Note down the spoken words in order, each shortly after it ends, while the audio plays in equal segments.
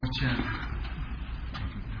歉。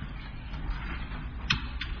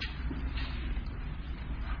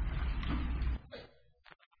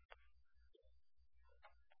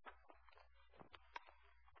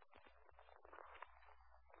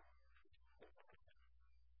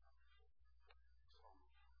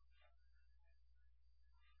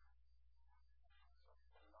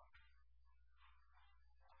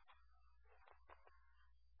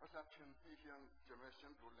我想请弟兄姐妹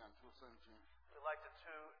先读两处圣经。We'd like to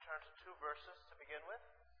turn to two verses to begin with.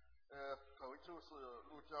 头一处是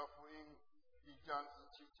路加福音1章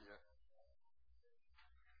17节。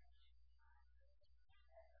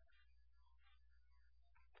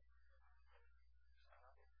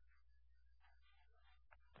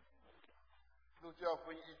路加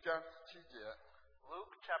福音1章17节。Luke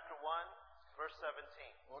chapter 1, verse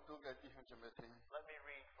 17. 我读给弟兄姐妹听。Let me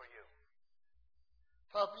read for you.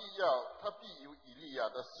 他必有以利亚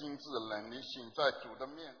的心智能力行在主的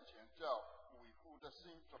面前，叫维护的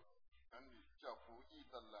心转女，叫不义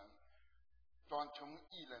的人转从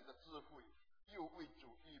义人的智慧，又为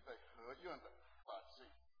主预备合用的百姓。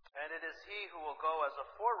And it is he who will go as a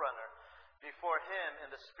forerunner before him in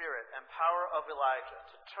the spirit and power of Elijah,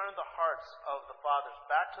 to turn the hearts of the fathers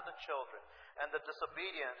back to the children, and the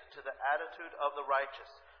disobedient to the attitude of the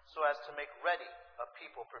righteous, so as to make ready a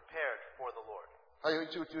people prepared for the Lord. 还有一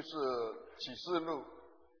处就是启示录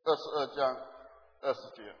22章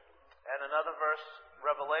20节。And another verse,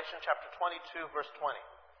 Revelation chapter 22, verse 20.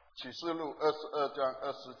 启示录22章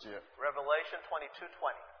20节。Revelation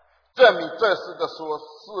 22:20. 证明这事的说，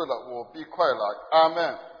是了，我必快来。阿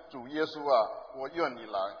们。主耶稣啊，我愿你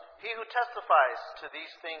来。He who testifies to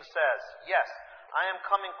these things says, Yes, I am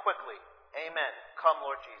coming quickly. Amen. Come,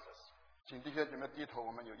 Lord Jesus. 请弟兄姐妹低头，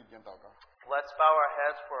我们有一点祷告。Let's bow our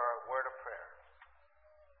heads for our word of prayer.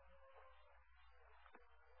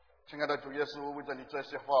 亲爱的主耶稣，为着你这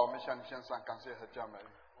些话，我们向你献上感谢和赞美。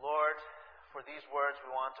Lord, for these words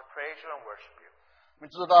we want to praise you and worship you. 我们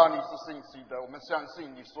知道你是信实的，我们相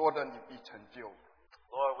信你说的，你必成就。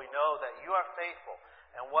Lord, we know that you are faithful,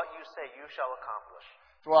 and what you say you shall accomplish.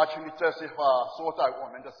 主啊，请你这些话说在我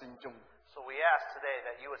们的心中。So we ask today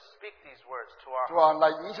that you would speak these words to our 主啊， hearts. 来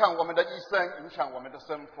影响我们的一生，影响我们的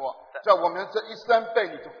生活，叫我们这一生被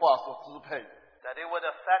你的话所支配。That it would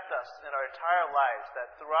affect us in our entire lives,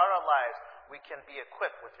 that throughout our lives we can be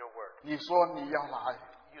equipped with your word. 你说你要来，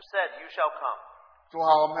 You said you shall come. 主啊，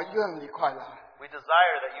我们愿你快来。We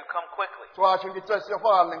desire that you come quickly. 主啊，求你这些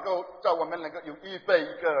话能够在我们能够有预备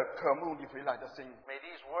一个渴慕你回来的心， May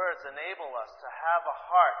these words enable us to have a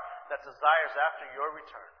heart that desires after your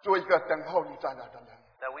return, 做一个等候你再来的人。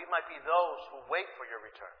 that we might be those who wait for your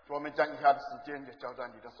return. 主，我们将以下的时间也交在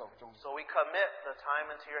你的手中。 So we commit the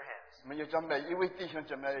time into your hands. 我们也将每一位弟兄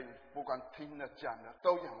姐妹，不管听了讲了，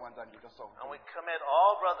都仰望在你的手 And 中 we。commit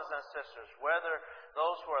all brothers and sisters, whether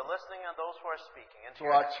those who are listening and those who are speaking, into 主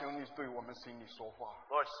your 啊， hands. 求你对我们心里说话，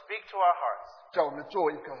 Lord, speak to our hearts. 叫我们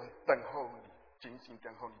做一个等候你、警醒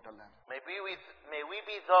等候你的人。 May we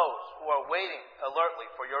be those who are waiting alertly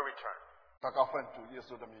for your return. 祷告奉主耶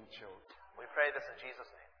稣的名求， We pray this in Jesus'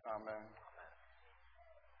 name. 阿门。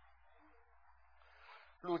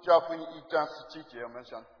路加福音1章17节，我们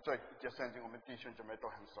想这一节圣经，我们弟兄姐妹都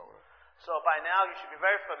很熟了。 So by now you should be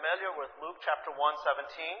very familiar with Luke chapter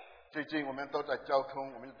 1:17. 最近我们都在交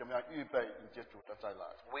通，我们怎么样预备迎接主的再来？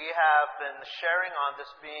 We have been sharing on this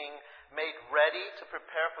being made ready to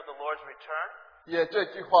prepare for the Lord's return. 也这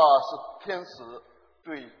句话是天使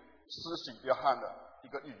对施洗约翰的一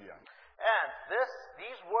个预言。 And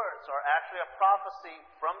these words are actually a prophecy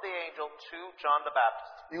from the angel to John the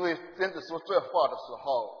Baptist. 因为天使说这话的时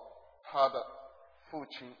候，他的父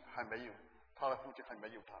亲还没有他。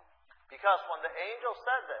 Because when the angel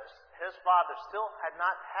said this, his father still had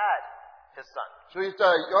not had his son. 所以在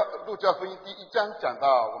路加福音第1章讲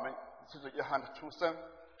到我们是约翰的出生。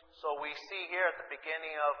 So we see here at the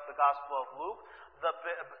beginning of the Gospel of Luke the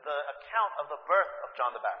account of the birth of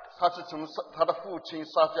John the Baptist. 他是从他的父亲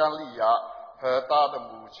撒加利亚和他的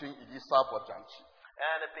母亲以利沙伯讲起。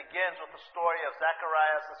 And it begins with the story of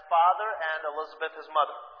Zacharias, his father, and Elizabeth, his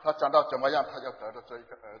mother. 他讲到怎么样他要得到这一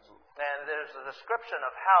个儿子。 And there's a description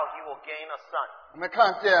of how he will gain a son. 我们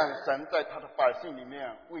看见神在他的百姓里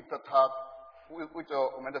面为着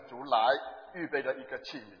我们的主来预备了一个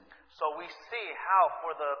器皿。 So we see how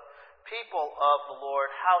for the people of the Lord,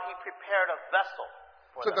 how he prepared a vessel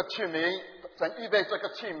for 这个 them. 器皿，神预备这个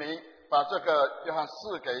器皿，把这个约翰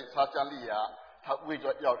赐给撒加利亚，他为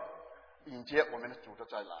着要迎接我们的主的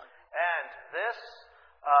再来。 And this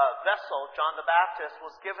vessel, John the Baptist,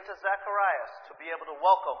 was given to Zacharias to be able to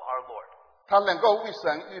welcome our Lord. 他能够为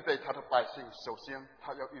神预备他的百姓，首先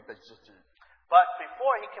他要预备自己。But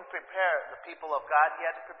before he can prepare the people of God, he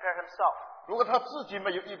had to prepare himself. 如果他自己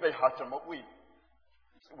没有预备好，怎么为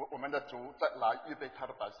我们的主再来预备他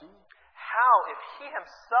的百姓？ How, if he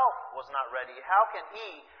himself was not ready, how can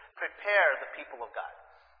he prepare the people of God?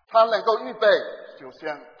 他能够预备，首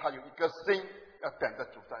先他有一颗心要等着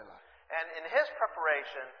主再来。 And in his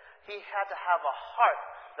preparation, he had to have a heart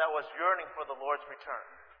that was yearning for the Lord's return.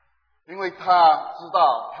 因为他知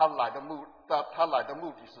道他来的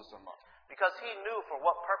目的是什么。 Because he knew for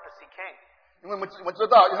what purpose he came. 因为我们知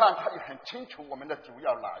道，约翰他也很清楚我们的主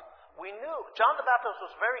要来， We knew, John the Baptist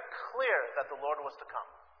was very clear that the Lord was to come.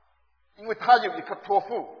 因为他有一颗托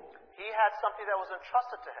付， He had something that was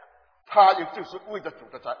entrusted to him. 他也就是为着主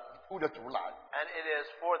来， And it is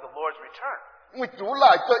for the Lord's return. 因为主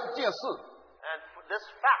来这一件事 And this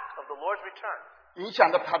fact of the Lord's return 影响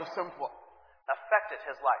了他的生活， affected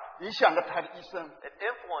his life. 影响了他的一生。 It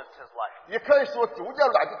influenced his life. 也可以说，主要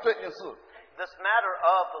来的这件事 This matter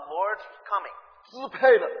of the Lord's coming 支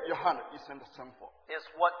配了约翰的一生的生活。 is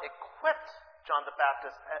what equipped John the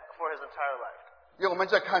Baptist for his entire life. 因为我们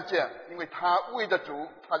在看见，因为他为了主，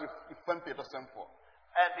他有分别的生活。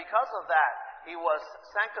 And because of that, he was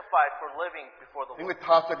sanctified for living before the 因为 Lord.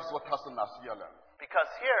 他这里说他是拿西亚人， Because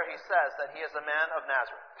here he says that he is a man of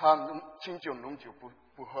Nazareth. 他清酒浓酒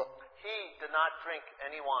不喝， He did not drink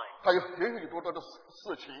any wine. 他有许多的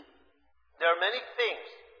事情 There are many things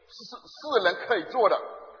是人可以做的，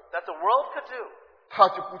 that the world could do, 他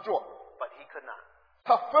就不做。 but he could not.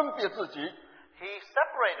 他分别自己， He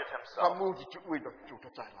separated 他 himself, 目的就为了主的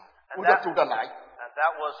再来， And 为了主的来， and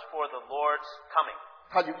that was for the Lord's coming.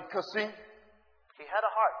 他有一颗心， He had a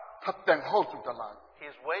heart. 他等候主的来。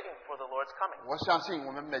 He is waiting for the Lord's coming. 我相信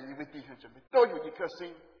我们每一位弟兄姊妹都有一颗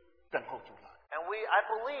心等候主来。 And I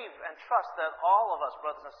believe and trust that all of us,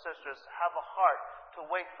 brothers and sisters, have a heart to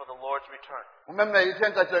wait for the Lord's return. 我们每一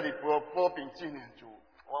天在这里拨饼纪念主，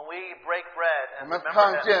 When we break bread 我 and 们 remember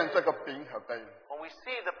看 Him, 见这个饼和杯， when we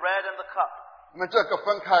see the bread and the cup, 我们这个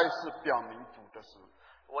分开是表明主的事。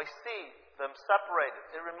 we see them separated.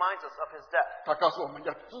 It reminds us of His death. 他告诉我们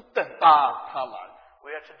要只等到他来，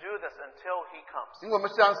 We are to do this until He comes. 因为我们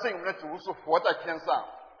相信我们的主是活在天上，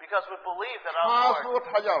 Because we believe that 他 our Lord, 说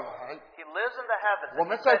他要来， He lives in the heavens. 我 And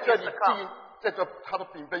们 he 在 said 这 He 里 is to come. 在这他的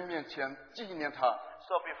饼杯面前纪念他，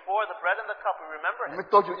 So before the bread and the cup, we remember 我 Him. 们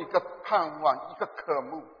都有一个盼望，一个渴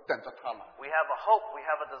慕等着他来。 We have a hope. We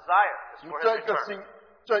have a desire. It's 我 for 们这 His 一个 return. 心，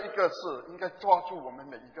这一个事应该抓住我们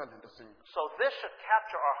每一个人的心。 So this should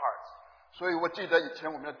capture our hearts. 所以我记得以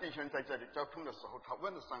前我们的弟兄在这里交通的时候，他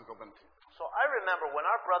问了3个问题。 So I remember when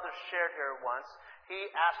our brother shared here once, he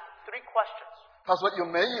asked 3 questions. 他说有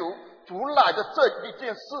没有主来的这一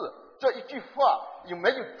件事，这一句话有没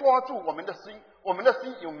有抓住我们的心？我们的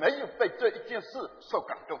心有没有被这一件事受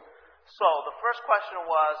感动？ So the first question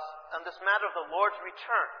was, on this matter of the Lord's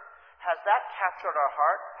return, has that captured our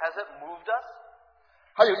heart? Has it moved us?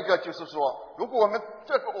 还有一个就是说，如果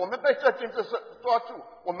我们被这件事抓住，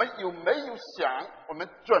我们有没有想我们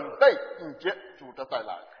准备迎接主的再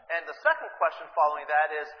来？ And the second question following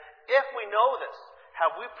that is, if we know this,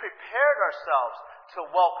 have we prepared ourselves to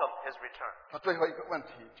welcome His return? 他最后一个问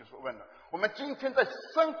题就是问了：我们今天在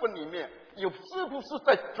生活里面是不是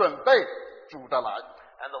在准备主的来？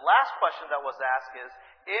 And the last question that was asked is,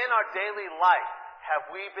 in our daily life,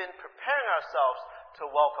 have we been preparing ourselves to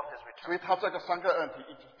welcome His 所以 return? 他这个3个问题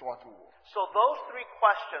一直抓住我。 So those 3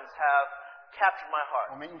 questions have captured my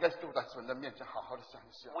我 heart. 们应该坐在神的面前，好好的想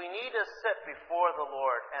一想。 We need to sit before the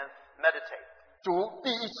Lord and meditate. 主第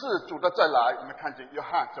一次主的再来，我们看见约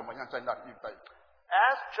翰怎么样在那里预备。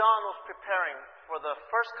 As John was preparing for the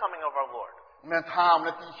first coming of our Lord, 我们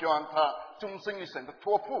的弟兄，他终身于神的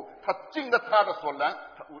托付，他尽了他的所能，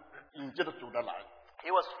他迎接着主的来。 he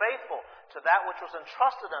was faithful to that which was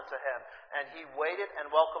entrusted unto him, and he waited and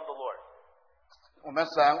welcomed the Lord. 我们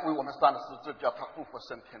神为我们上了十字架，他复活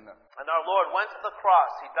升天了。 And our Lord went to the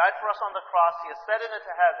cross. He died for us on the cross. He ascended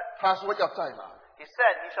into heaven. 他说要再来， He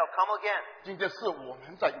said, He shall come again. 今天是我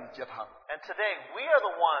们在迎接他。 And today, we are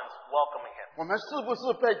the ones welcoming Him. 我们是不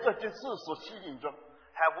是被这件事所吸引着？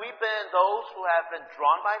 Have we been those who have been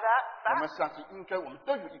drawn by that 我们 fact? 相信，应该我们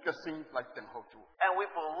都有一个心来等候主。 And we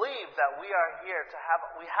believe that we are here to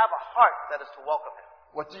we have a heart that is to welcome Him.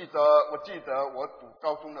 我记得我读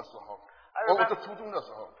高中的时候， I 我 remember, 读初中的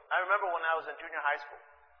时候， I remember when I was in junior high school.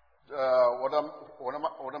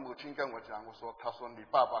 我的母亲跟我讲，她说你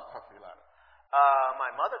爸爸快回来了。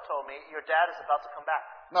 My mother told me, your dad is about to come back.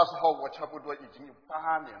 那时候我差不多已经有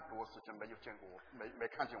8年多时间没有见过没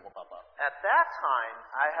看见我爸爸。 At that time,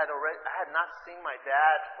 I had not seen my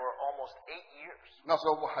dad for almost 8 years. 那时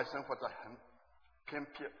候我还生活在很偏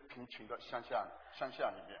贫的乡下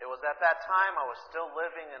里面。 It was at that time I was still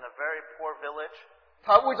living in a very poor village.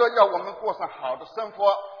 他为了要我们过上好的生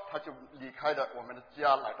活，他就离开了我们的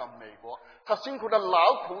家，来到美国。他辛苦的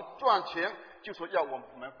劳苦赚钱，就说要我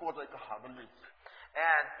们过着一个好的日子。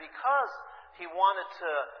 And because he wanted to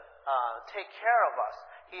take care of us,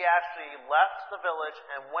 he actually left the village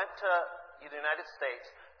and went to the United States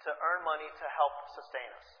to earn money to help sustain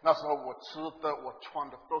us. 那时候我吃的、我穿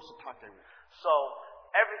的都是他给我。 So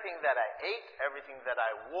everything that I ate, everything that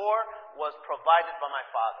I wore was provided by my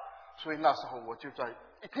father. 所以那时候我就在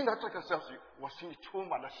一听到这个消息，我心里充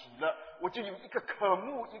满了喜乐，我就有一个渴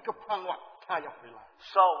慕，一个盼望，他要回来。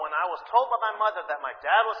 So when I was told by my mother that my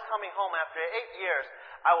dad was coming home after 8 years,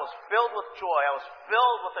 I was filled with joy. I was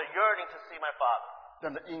filled with a yearning to see my father.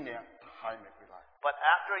 等了1年，他还没回来。 But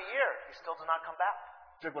after a year, he still did not come back.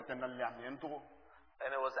 结果等了2年多，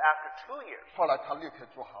 And it was after 2 years. 后来他立刻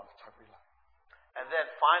做好了才回来。 And then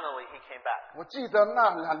finally he came back. 我记得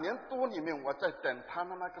那2年多里面，我在等他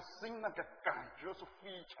的那个心，那个感觉是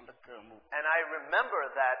非常的渴慕。 And I remember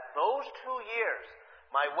that those 2 years,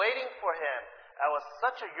 my waiting for him, I was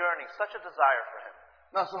such a yearning, such a desire for him.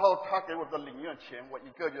 那时候他给我的领月钱，我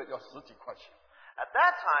1个月要10几块钱。 At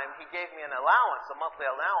that time, he gave me an allowance, a monthly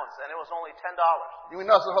allowance, and it was only $10. 因为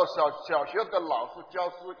那时候小学的老师教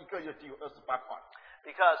师1个月只有28块。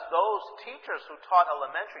 Because those teachers who taught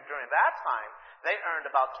elementary during that time, they earned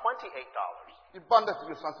about $28. 一般的只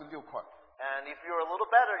有36块。 And if you were a little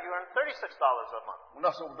better, you earned $36 a month. 那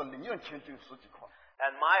时候我的领月钱就有10几块。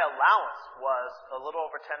 And my allowance was a little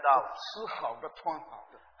over $10. 吃好的，穿好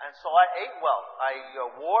的。 And so I ate well. I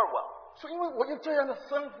wore well. 所以因为我有这样的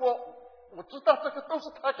生活，我知道这个都是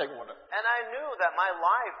他给我的。 And I knew that my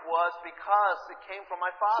life was because it came from my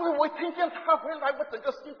所以 father. 我一听见他回来，我整个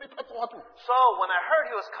心被他抓住。 So when I heard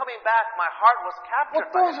he was coming back, my heart was 我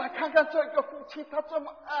captured 多 by him. 想看看这个父亲，他这么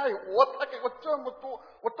爱我，他给我这么多，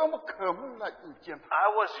我多么渴慕来遇见他。 I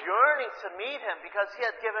was yearning to meet him because he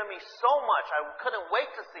had given me so much. I couldn't wait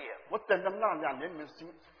to see him. 我等的那2年里面，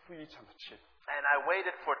心非常的切。 And I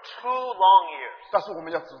waited for 2 long years. 但是我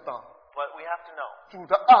们要知道， But we have to know, 主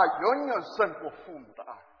的爱永远胜过父母的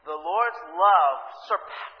爱。 the Lord's love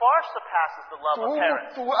far surpasses the love of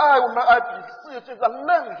parents. 主爱我们爱比世界上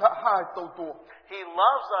任何爱都多。 He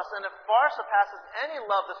loves us, and it far surpasses any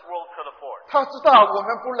love this world could afford. 他知道我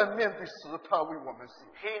们不能面对死，他为我们死。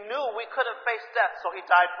 He knew we couldn't face death, so he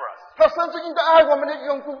died for us. 他甚至因着爱我们的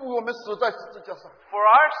缘故，为我们死在十字架上。 For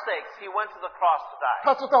our sakes, he went to the cross to die.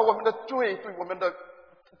 他知道我们的罪对我们的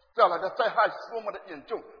将来的灾害是多么的严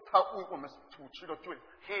重，他为我们除去了罪。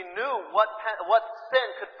 He knew what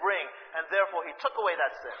sin could bring, and therefore he took away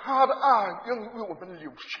that sin. 他的爱愿意为我们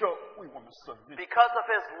流血，为我们生命。 Because of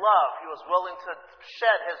his love, he was willing to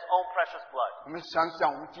shed his own precious blood. 我们想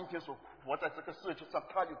想，我们今天所活在这个世界上，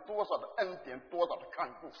他有多少的恩典，多少的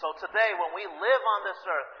看顾。 So today, when we live on this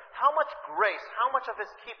earth, how much grace, how much of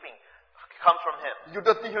his keeping comes from him? 有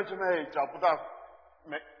的弟兄姊妹找不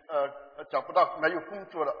到没有工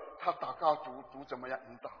作了，他祷告主怎么样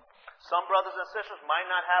引导？ Some brothers and sisters might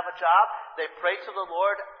not have a job. They pray to the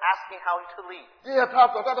Lord, asking how to lead. 因为他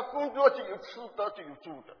找到的工作就有吃的，就有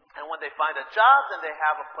住的。 And when they find a job, then they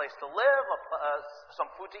have a place to live, some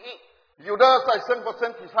food to eat. 有的在身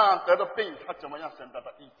体上得了病，他怎么样神得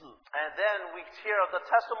到医治？ And then we hear of the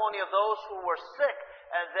testimony of those who were sick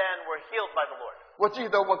and then were healed by the Lord. 我记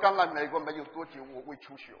得我刚来美国没有多久，我胃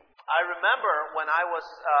出血。 I remember when I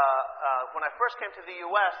first came to the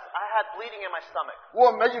U.S., I had bleeding in my stomach.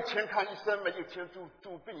 我没有钱看医生，没有钱治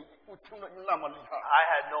病，我痛得那么厉害。 I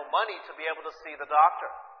had no money to be able to see the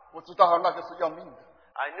doctor. 我知道那个是要命的，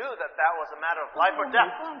 I knew that was a matter of life or 没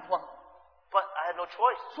death, 办法， but I had no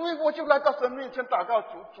choice. 所以我就来到神面前祷告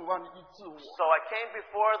主啊，你医治我。 So I came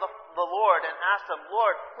before the Lord and asked him,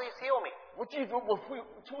 Lord, please heal me. 我记得我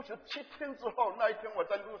出血7天之后，那一天我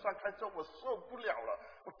在路上开车，我受不了了，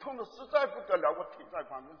我痛得实在不得了，我停在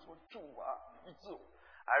旁边说：“主啊，医治我。”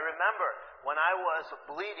 I remember when I was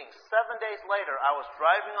bleeding, 7 days later, I was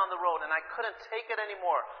driving on the road and I couldn't take it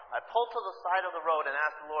anymore. I pulled to the side of the road and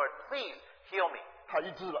asked the Lord, please heal me. 他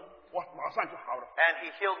医治了，我马上就好了。 And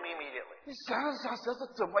he healed me immediately. 你想想，神是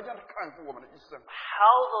怎么样的看顾我们的一生？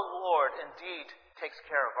 How the Lord indeed takes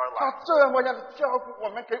care of our 他 lives. 这么样的照顾我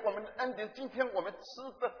们，给我们的恩典，今天我们吃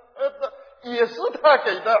的、喝的，也是他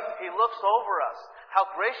给的。 He looks over us. How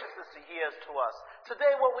gracious he is to us.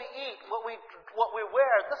 Today, what we eat, what we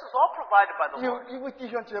wear, this is all provided by the 有 Lord. 一位弟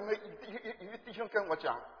兄姐妹，有一位弟兄跟我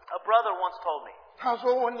讲， A brother once told me, 他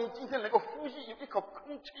说你今天能够呼吸有一口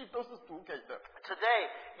空气，都是主给的。 today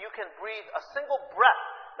you can breathe a single breath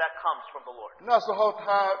that comes from the Lord. 那时候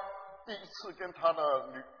他第一次跟他的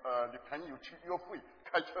女朋友去约会，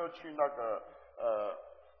开车去那个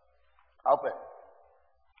outlet.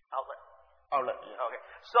 Okay.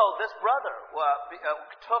 So this brother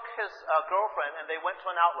took his girlfriend and they went to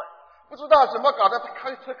an outlet. 不知道怎么搞的，他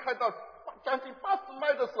开车开到将近80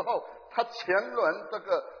迈的时候，他前轮这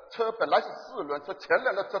个车本来是4轮车，前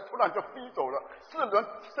轮的车突然就飞走了，4轮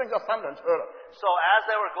剩下3轮车了。So as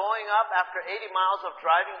they were going up, after 80 miles of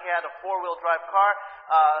driving, he had a 4-wheel drive car.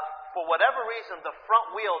 For whatever reason, the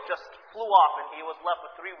front wheel just flew off and he was left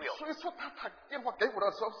with 3 wheels. 所以说他打电话给我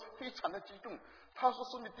的时候是非常的激动。他说：“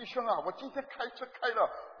是你弟兄啊，我今天开车开了，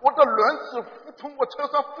我的轮子从我车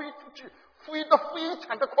上飞出去，飞得非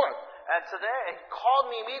常的快。” And today, he called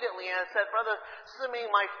me immediately and said, Brother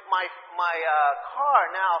Tsimin, my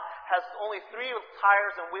car now has only 3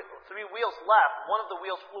 tires and 3 wheels left. One of the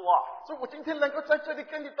wheels flew off. 所以我今天能够在这里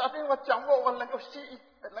跟你打电话讲话，我能够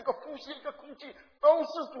呼吸一个空气，都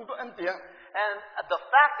是主的恩典。And the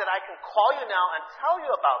fact that I can call you now and tell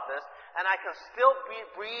you about this, and I can still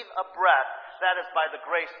breathe a breath, that is by the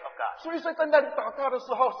grace of God. 所以说在那里祷告的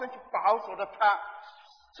时候，神就保守了他。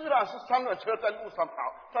虽然是3轮车在路上跑，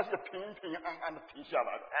但是平平安安的停下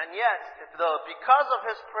来了。And yet, because of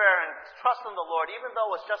his prayer and trust in the Lord, even though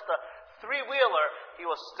it was just a 3-wheeler, he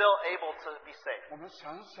was still able to be saved. 我们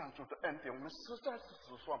想想主的恩典，我们实在是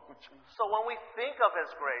数算不清。So when we think of his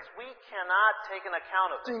grace, we cannot take an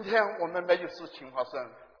account of it. 今天我们没有事情发生，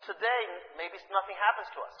 Today, maybe nothing happens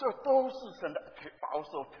to us. 这都是神的保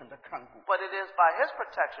守，神的看顾。 But it is by his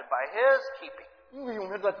protection, by his keeping. 因为我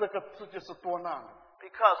们在这个世界是多难的，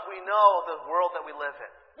 Because we know the world that we live in.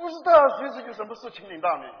 不知道随时有什么事情临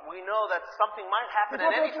到你， We know that something might 你 happen 多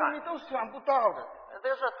at any 多你 time. 都想不到的。 And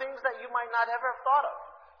those are things that you might not ever have thought of.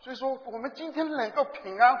 所以说，我们今天能够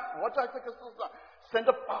平安活在这个世上，神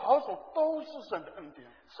的保守都是神的恩典。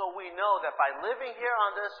 So we know that by living here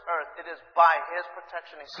on this earth, it is by his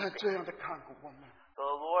protection and 神 keeping. 这样的看顾我们， The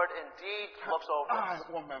Lord indeed looks over 爱 us.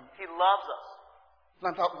 我们， He loves us.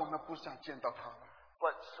 难道我们不想见到他吗？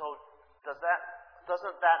 But so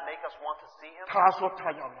doesn't that make us want to see him? 他说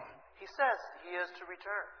他要来， He says he is to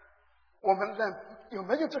return. 我们有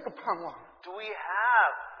没有这个盼望？ Do we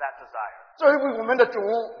have that desire? 这位我们的主，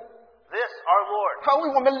 This, our Lord, 他为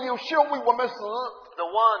我们流血，为我们死， the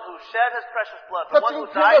one who shed his precious blood, 他 the one 今 who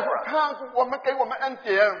天 died 的 for us, 看顾我们，给我们恩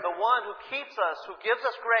典。 the one who keeps us, who gives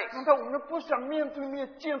us grace. 难道我们不想面对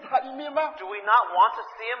面见他一面吗？ Do we not want to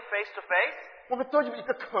see him face to face? 我们都有一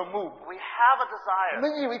个渴慕， We have a 我 desire.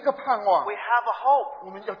 们有一个盼望， We have a hope. 我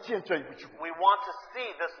们要见这一主。 We want to see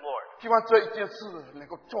this Lord. 希望这一件事能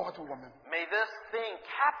够抓住我们， May this thing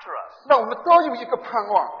capture us. 让我们都有一个盼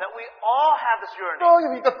望， That we all have this yearning. 都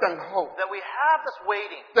有一个等候， That we have this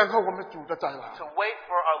waiting 等候我们主的再来。 to wait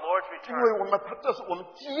for our Lord's 因 return. 为这是我们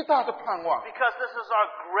极大的盼望， Because this is our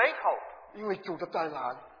great hope. 因为主的再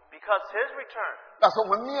来， Because his return. 但是我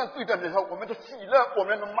们面对的时候，我们的喜乐，我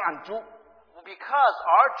们的满足， Because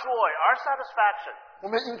our joy, our satisfaction, 我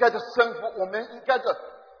们应该的生活，我们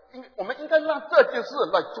应该让这件事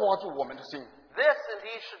来抓住我们的心， this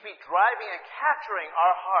indeed should be driving and capturing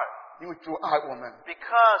our heart. 因为主爱我们，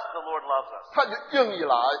 Because the Lord loves us. 他也愿意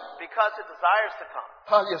来， Because he desires to come.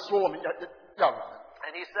 他也说我们要来，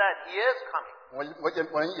 And he said he is coming.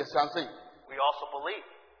 我们也相信， We also believe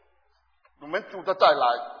我们主的再来，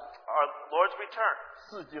 our Lord's return.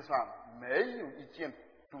 世界上没有一件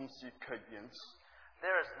东西可以延迟。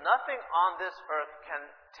 There is nothing on this earth can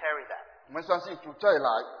tarry that. 我们相信主再来，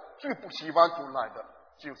最不希望主来的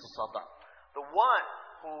就是撒旦， The one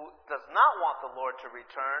who does not want the Lord to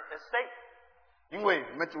return is Satan. 因为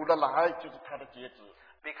我们主的来就是他的结局。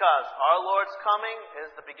 Because our Lord's coming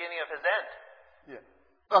is the beginning of his end.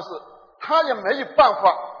 但是他也没有办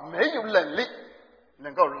法，没有能力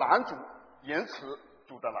能够拦阻、延迟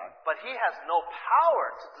主的来。 But he has no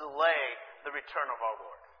power to delay the return of our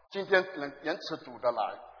Lord. 今天能延迟主的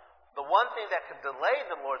来， The one thing that can delay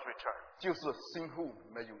the Lord's return 就是新妇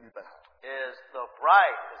没有预备好。 is the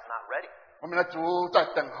bride is not ready. 我们的主在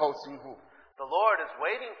等候新妇， The Lord is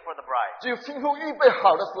waiting for the bride. 只有新妇预备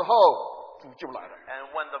好的时候，主就来了。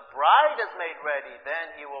 And when the bride is made ready,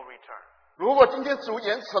 then he will return. 如果今天主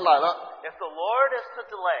延迟来了， If the Lord is to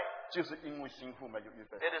delay, 就是因为新妇没有预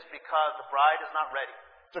备。 it is because the bride is not ready.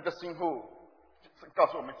 这个新妇告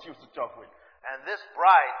诉我们，就是教会， And this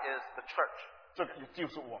bride is the church. 这个也就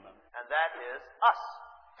是我们。 And that is us.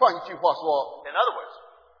 换一句话说， In other words,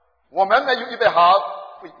 我们没有预备好，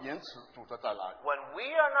会延迟主的再来。 when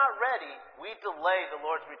we are not ready, we delay the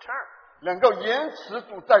Lord's return. 能够延迟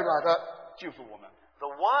主再来的，就是我们。 The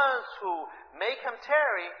ones who make him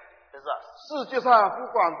tarry is us. 世界上不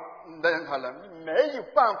管任何人，没有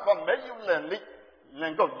办法，没有能力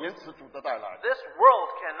能够延迟主的带来。 This world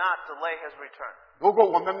cannot delay his return. 如果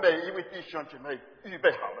我们每一位弟兄姐妹预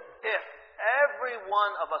备好了， If every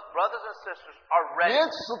one of us, brothers and sisters, are 延 ready,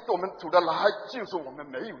 迟我们主的来，就是我们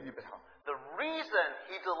没有预备好。 the reason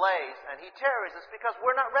he delays and he tarries is because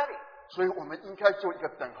we're not ready. 所以我们应该做一个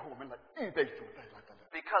等候，我们来预备主带来的人。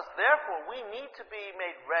 Because therefore we need to be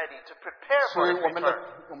made ready to prepare 所 for 以 his 我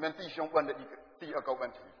return. 们弟兄问的第二个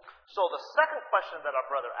问题， So the second question that our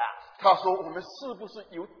brother asked, 他说我们是不是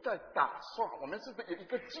有在打算，我们是不是有一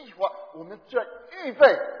个计划，我们在预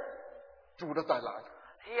备主的再来？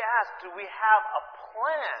 he asked, do we have a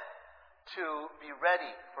plan to be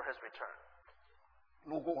ready for his return?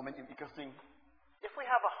 如果我们有一个心， If we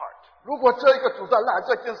have a heart, 如果这个主再来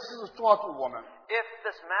这件事抓住我们， if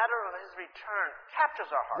this matter of his return captures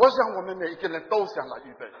our heart, 我想我们每一个人都想来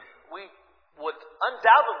预备， we would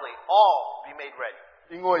undoubtedly all be made ready.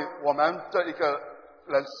 因为我们这一个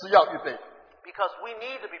人是要预备。 Because we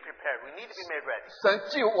need to be prepared. We need to be made ready. 神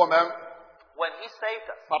救我们， When he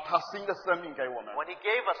saved us, 把他新的生命给我们， when he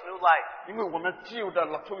gave us new life, 因为我们旧的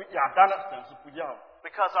出于亚当的神是不要的。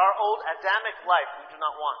 because our old Adamic life we do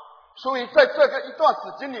not want. 所以在这个一段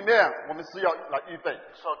时间里面，我们是要来预备。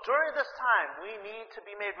 So during this time, we need to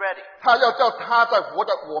be made ready 他要叫他在活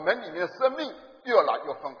的我们里面的生命越来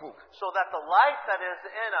越丰富， so that the life that is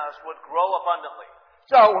in us would grow abundantly,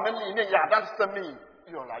 叫我们里面亚当的生命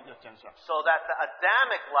越来越减少。 so that the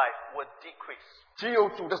Adamic life would decrease. 只有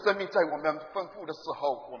主的生命在我们丰富的时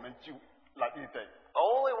候，我们就来预备。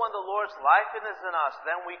 Only when the Lord's life is in us,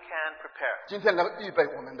 then we can prepare. 今天能预备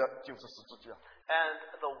我们的就是十字架。 And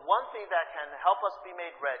the one thing that can help us be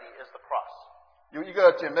made ready is the cross. 有一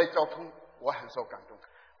个姐妹交通，我很受感动，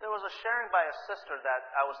 There was a sharing by a sister that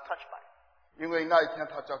I was touched by. 因为那一天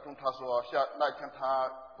她交通，她说那一天她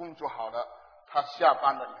工作好了，她下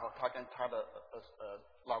班了以后，她跟她的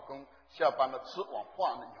老公下班了吃晚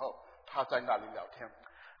饭了以后，她在那里聊天。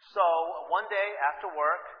 So one day after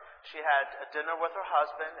work, she had a dinner with her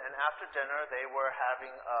husband, and after dinner they were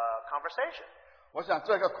having a conversation. 我想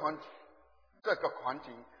这个环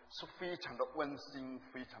境是非常的温馨，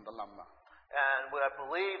非常的浪漫。 And I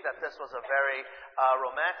believe that this was a very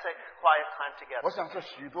romantic, quiet time together. 我想是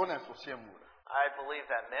许多人所羡慕的。 I believe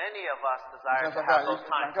that many of us 你 desire 想 to 想 have 看， those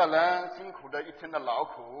两 times. 个人辛苦的一天的劳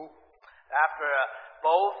苦， After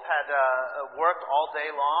both had worked all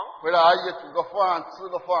day long, 回来也煮了饭，吃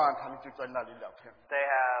了饭，他们就在那里聊天。 they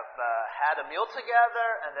have had a meal together,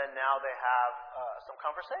 and then now they have some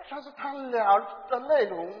conversation. 但是他聊的内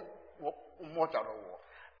容，我摸着了我。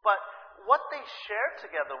 But what they shared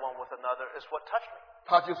together one with another is what touched me.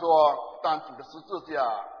 他就说，当主的十字架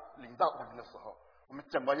领到我们的时候，我们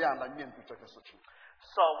怎么样来面对这个事情？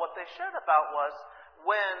 So what they shared about was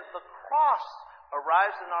when the cross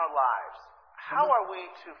arrives in our lives, how are we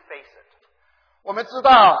to face it? 我们知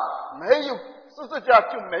道，没有十字架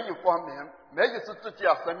就没有光明，没有十字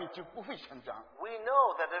架，生命就不会成长。 We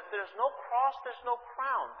know that if there's no cross, there's no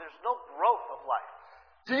crown, there's no growth of life.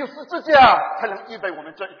 只有十字架才能预备我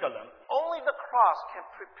们这一个人， Only the cross can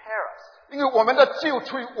prepare us. 因为我们的旧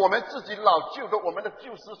出于我们自己老旧的，我们的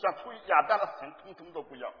旧思想出于亚当的神，通通都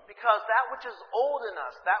不要。 Because that which is old in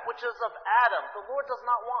us, that which is of Adam, the Lord does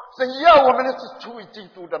not want. 神要我们的是出于基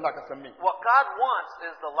督的那个生命， What God wants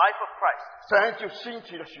is the life of Christ. 神就兴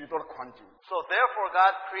起了许多的环境， So therefore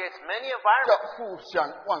God creates many 要 environments 互相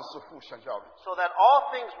万事互相效力。 so that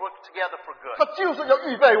all things work together for good. 他就是要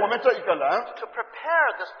预备我们这一个人， To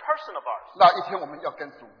prepare this person of ours. 那一天我们要跟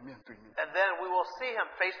主面对面。 And then we will see him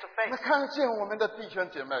face to 我们 face. 看见我们的弟兄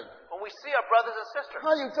姐妹， When we see our brothers and sisters,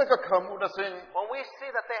 他有这个渴慕的心， when we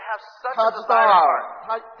see that they have such 他 a 知 desire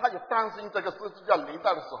道 heart, 他也担心这个十字架临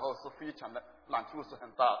到的时候是非常的难处是很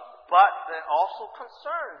大的， but they're also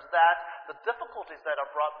concerned that the difficulties that are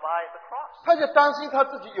brought by the cross. 他也担心他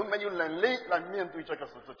自己有没有能力来面对这个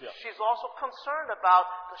十字架， She's also concerned about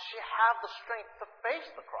does she have the strength to face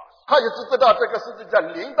the cross? 他也知道这个十字架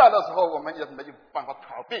临到的时候，我们也没有办法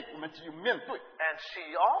逃避，我们只有面对。 And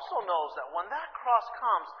she also knows that when that cross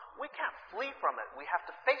comes, we can't flee from it. We have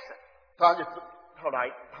to face it. 他也是后来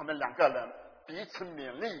他们两个人彼此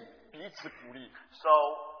勉励，彼此鼓励。 So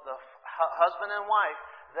the husband and wife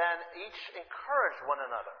then each encourage one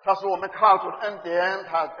another. 他说：“我们靠主的恩典，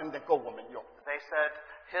他的恩典够我们用。 They said,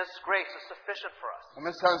 His grace is sufficient for us. 我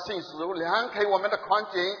们相信使徒量给我们的环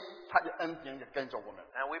境，他的恩典也跟着我们。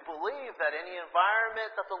 And we believe that any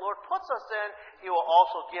environment that the Lord puts us in, He will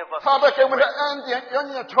also give us 他的给我们的 grace. 恩典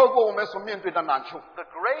远远超过我们所面对的难处。 The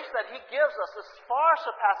grace that He gives us is far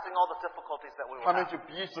surpassing all the difficulties that we will 他们 have. 就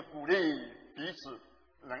彼此鼓励，彼此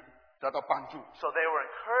能得到帮助。So they were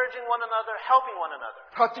encouraging one another, helping one another.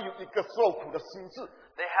 他就有一个受苦的心智，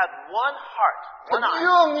 They had one heart, 他 one eye.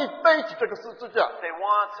 愿意背起这个十字架， They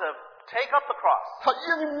want to take up the cross. 他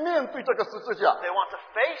愿意面对这个十字架， They want to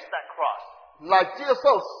face that cross, 来接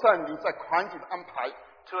受圣灵在环境的安排。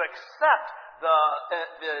 to accept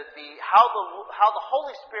how the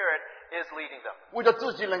Holy Spirit is leading them, 为了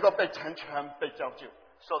自己能够被成全、被造就。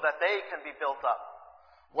 so that they can be built up.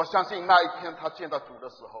 我相信那一天他见到主的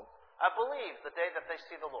时候， I believe the day that they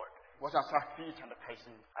see the Lord, 我想他非常的开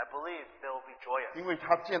心， I believe they will be joyous. 因为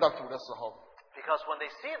他见到主的时候， Because when they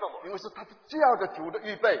see the Lord, 因为是他是叫着主的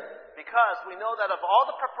预备， because we know that of all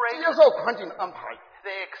the 接 preparation, 受环境的安排。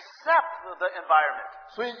 they accept the environment.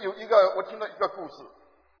 所以我听到一个故事，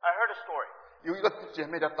 I heard a story, 有一个姐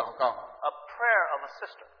妹的祷告， a prayer of a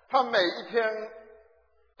sister. 她每一天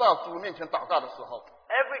到主面前祷告的时候，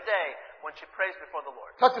 Every day when she prays before the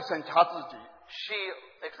Lord, 她就审查自己， she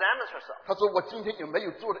examines herself. 她说我今天有没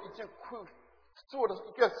有做了一件做了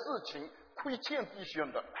一个事情亏欠弟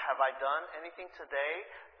兄的？ Have I done anything today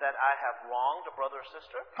that I have wronged a brother or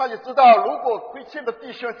sister? 她也知道，如果亏欠的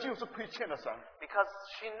弟兄就是亏欠了神。 Because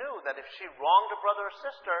she knew that if she wronged a brother or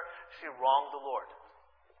sister, she wronged the Lord.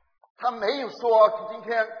 她没有说今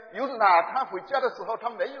天有她回家的时候，她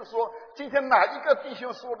没有说今天哪一个弟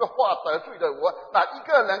兄说的话得罪了我，哪一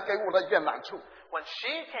个人给我的一个难处。 When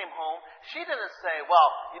she came home, she didn't say,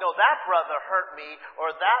 well, that brother hurt me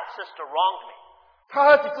or that sister wronged me.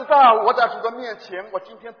 她只知道我在主的面前，我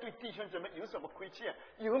今天对弟兄姐妹有什么亏欠，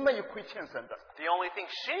有没有亏欠神的？ The only thing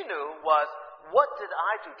she knew was, what did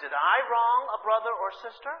I do? Did I wrong a brother or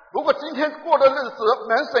sister? 如果今天过的日子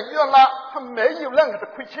门神悦纳，她没有任何的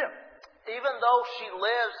亏欠， Even though she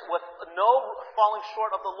lives with no falling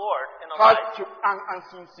short of the Lord in her 她 life, 就安安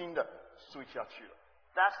心心的睡下去了。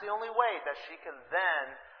 that's the only way that she can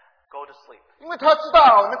then go to sleep. 因为她知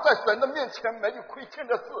道我们在神的面前没有亏欠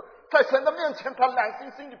的事，在神的面前她良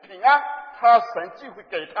心心的平安，神就会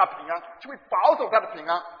给她平安，就会保守她的平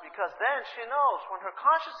安。 Because then she knows when her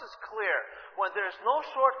conscience is clear, when there's no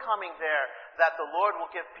shortcoming there, that the Lord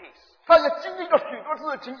will give peace. 她也经历了许多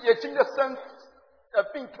事情，也经历了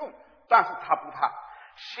病痛，但是她不怕。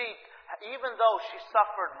 Even though she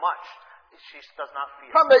suffered much, she does not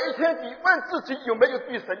fear. 她每一天只问自己有没有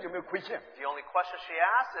对神有没有亏欠。 The only question she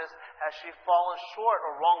asks is, has she fallen short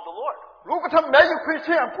or wronged the Lord? 如果她没有亏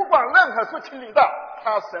欠，不管任何事情临到，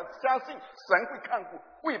她相信神会看顾，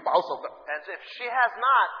会保守的。 And if she has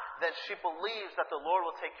not, then she believes that the Lord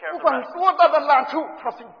will take care 不 of the 管 rest. 多大的难处，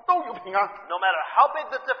她心都有平安， No matter how big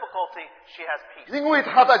the difficulty, she has peace. 因为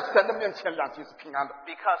她在神的面前良心是平安的。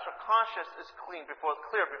 Because her conscience is clear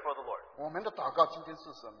before the Lord. 我们的祷告今天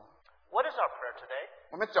是什么？ What is our prayer today?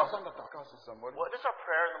 我们早上的祷告是什么呢？ What is our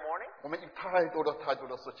prayer in the morning? 我们有太多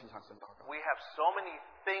的事情向神祷告。 We have so many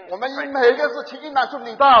things 我 to 们 pray 以 for. 每一个事情一难处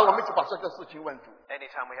临到，我们就把这个事情问主。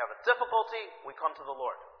 Anytime we have a difficulty, we come to the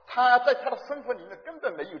Lord. 他在他的生活里面根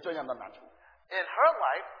本没有这样的难处， In her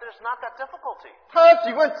life, there's not that difficulty. 他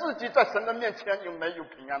只问自己在神的面前有没有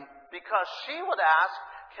平安。 Because she would ask,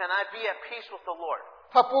 can I be at peace with the Lord?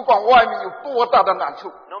 他不管外面有多大的难处，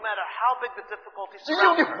 No matter how big the difficulty 只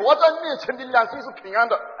有 surrounds 你 you, 活在面前，你良心是平安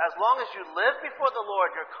的。 as long as you live before the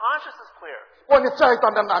Lord, your conscience is clear. 外面再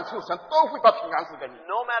大的难处，神都会把平安赐给你。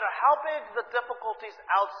 No matter how big the difficulties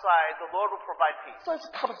outside, the Lord will provide peace. 这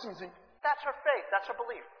是他的信心， That's her faith. That's her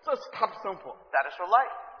belief. 这是他的生活。 That is her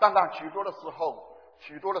life. 当然，许多的时候，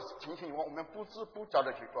许多的情形，我们不知不觉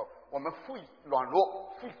的时候，我们会软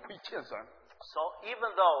弱，会亏欠神。 So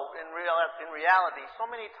even though in reality, so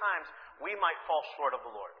many times we might fall short of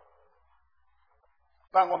the Lord.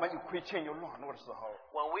 当我们有亏欠、有软弱的时候，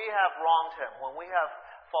 When we have wronged Him, when we have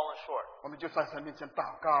fallen short, 我们就在神面前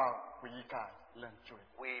祷告、悔改、认罪。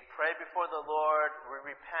 we pray before the Lord, we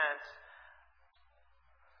repent.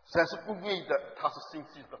 神是不义的，他是心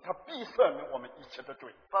细的，他必赦免我们一切的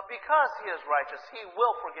罪。 But because He is righteous, He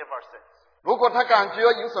will forgive our sins. 如果他感觉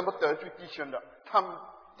有什么得罪弟兄的，他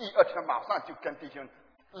第二天马上就跟弟兄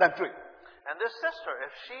认罪。 And this sister,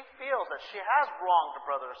 if she feels that she has wronged a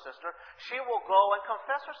brother or sister, she will go and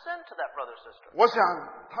confess her sin to that brother or sister. 我想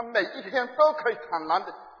他每一天都可以坦然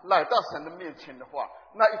的来到神的面前的话，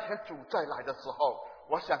那一天主再来的时候，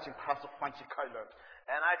我相信他是欢喜快乐的。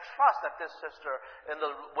 And I trust that this sister,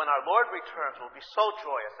 when our Lord returns, will be so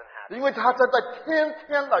joyous and happy. 因为他正在天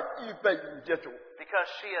天来预备迎接主， Because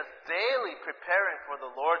she is daily preparing for the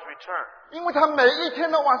Lord's return. 因为他每一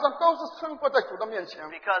天的晚上都是生活在主的面前，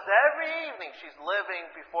 Because every evening she's living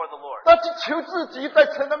before the Lord. 他只求自己在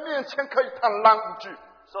神的面前可以坦然无惧。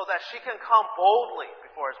 So that she can come boldly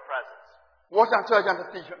before His presence. 我想这样的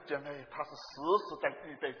弟兄姐妹，他是时时在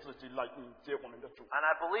预备自己来迎接我们的主。 And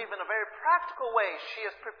I believe in a very practical way, she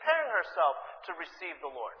is preparing herself to receive the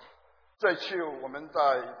Lord. 这次我们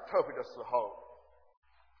在特会的时候，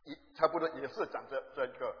差不多也是讲这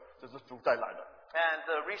个，就是主再来了。 And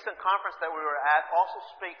the recent conference that we were at also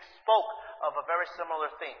spoke of a very similar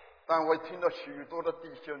theme. 但我听到许多的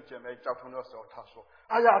弟兄姐妹交通的时候，他说：“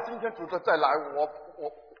哎呀，今天主再来，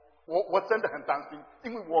我真的很担心，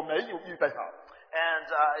因为我没有预备好。” And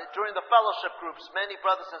during the fellowship groups, many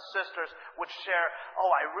brothers and sisters would share,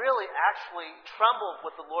 oh, I really actually trembled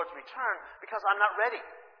with the Lord's return because I'm not ready.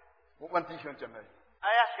 我问弟兄姐妹，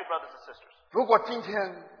 I ask you, brothers and sisters, 如果今天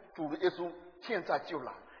主耶稣现在就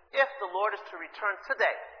来， if the Lord is to return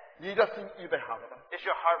today, 你的心预备好了吗？ is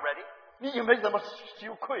your heart ready? 你有没有什么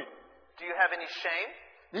羞愧？ Do you have any shame?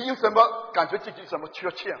 你有什么感觉自己什么缺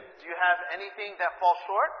陷？ Do you have anything that falls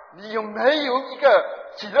short? 你有没有一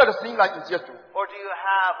个喜乐的心来迎接主？ Or do you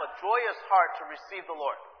have a joyous heart to receive the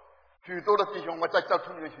Lord? 许多的弟兄，我在教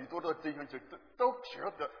会里面，许多的弟兄都觉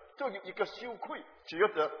得，就有一个羞愧，觉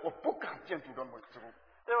得我不敢见主的主。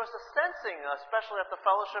 There was a sensing, especially at the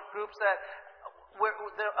fellowship groups, that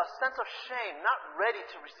there a sense of shame, not ready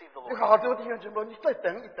to receive the 有 Lord. 好多弟兄姐妹，你再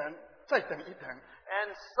等一等，再等一等， And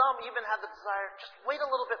some even had the desire, just wait a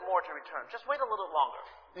little bit more to return. Just wait a little longer.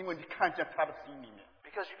 因为你看见他的心里面，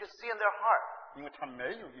 Because you can see in their heart. 因为他没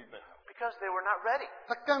有预备好， Because they were not ready.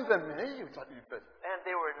 他根本没有在预备。 And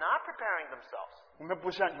they were not preparing themselves. 我们不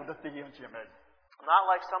像有的弟兄姐妹， Not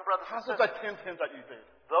like some brothers 他 and 是在 sisters. 天天在预备。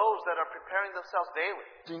 Those that are preparing themselves daily.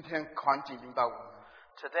 今天环境领导我们，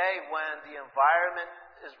 Today, when the environment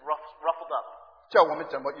is ruffled up, 叫我们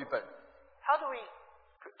怎么预备？ how do we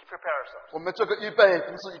prepare ourselves? 我们这个预备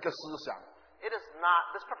不是一个思想， It is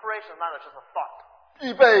not, this preparation is not just a thought.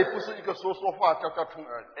 预备不是一个说话叫通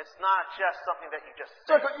而已。 It's not just something that you just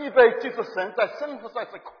这 say. 个预备就是神在生活在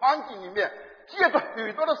这环境里面，借着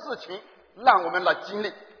许多的事情，让我们来经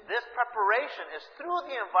历。 This preparation is through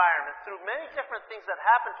the environment, through many different things that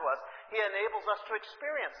happen to us, He enables us to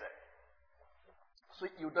experience it. 所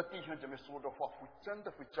以有的弟兄姐妹说的话，真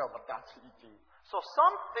的会叫我大吃一惊。 So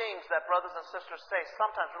some things that brothers and sisters say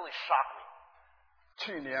sometimes really shock me.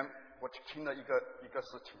 去年我听了一个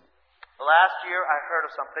事情， Last year I heard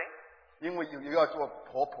of something. 因为有一个做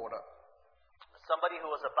婆婆的， Somebody who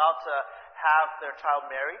was about to have their child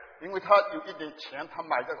married. 因为她有一点钱，她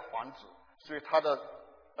买这个房子，所以她的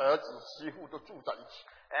儿子媳妇都住在一起。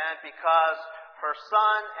 And because her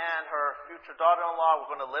son and her future daughter-in-law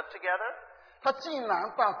were going to live together, 她竟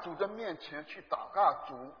然到主的面前去祷告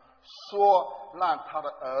主，说让她的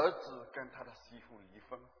儿子跟她的媳妇离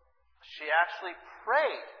婚。 she actually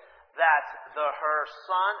prayed that her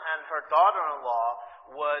son and her daughter-in-law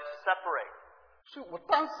would separate. 所以我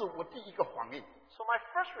当时我第一个反应， So my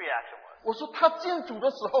first reaction was, 我说他见主的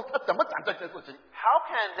时候，他怎么讲这些事情？ how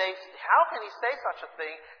can he say such a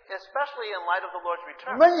thing, especially in light of the Lord's 我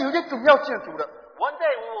return? 们有一种要见主的， One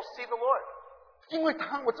day we will see the Lord. 因为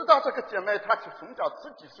我知道这个姐妹，她从小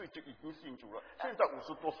10几岁就已经信主了，现在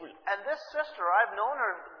50多岁了。 And this sister, I've known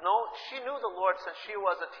her, she knew the Lord since she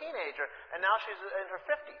was a teenager, and now she's in her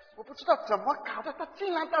 50s. 我不知道怎么搞的，她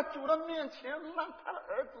竟然到主的面前，让她的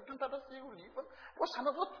儿子跟她的媳妇离婚。我想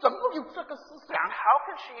到，我怎么有这个思想？ How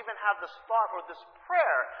can she even have this thought or this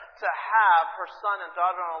prayer to have her son and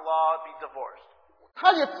daughter-in-law be divorced? 她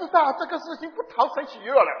也知道这个事情不讨神喜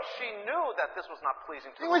悦了， She knew that this was not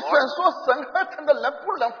pleasing to 因 the 为神 Lord. 说神和神的人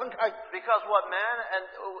不能分开。 Because what man and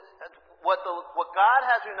what God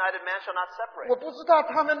has united, man shall not 我 separate. 不知道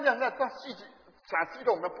他们两个在详细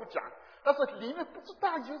的我们不讲，但是里面不知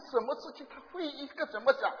道有什么事情，他会一个怎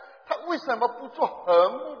么讲？他为什么不做和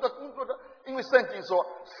睦的工作呢？因为圣经说，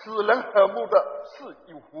使人和睦的是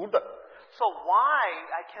有福的。 So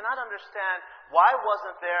I cannot understand why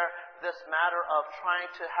wasn't there this matter of trying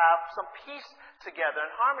to have some peace together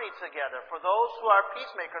and harmony together? For those who are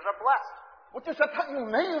peacemakers are blessed. 我就想他有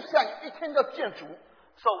没有想一天要见主？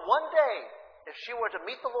 So one day, if she were to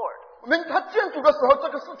meet the Lord, 他见主的时候，这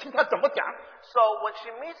个事情他怎么讲？ so when she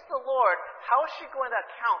meets the Lord, how is she going to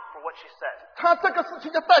account for what she said? 他这个事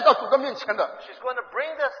情要带到主的面前的， She's going to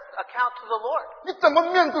bring this account to the Lord. 你怎么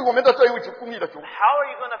面对我们的这一位主公义的主？ How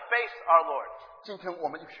are you going to face our Lord? 今天我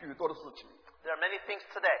们有许多的事情， There are many things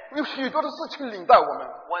today. 有许多的事情领到我们，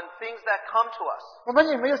 When things that come to us, 我们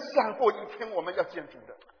有没有想过一天我们要见主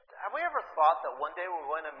的？ have we ever thought that one day we're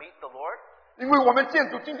going to meet the Lord? 因为我们见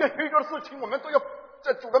主，今天许多的事情我们都要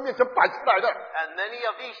在主的面前摆出来的。 And many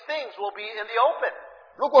of these things will be in the open.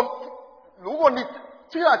 如果你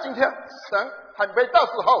这样，今天神还没到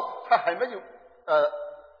时候，他还没有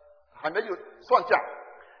算账。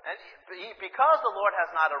And Because the Lord has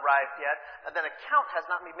not arrived yet, and then account has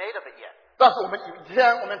not been made of it yet. 但是我们有一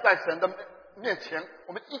天，我们在神的面前，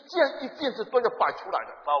我们一件一件事都要摆出来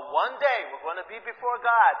的。But one day we're going to be before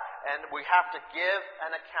God, and we have to give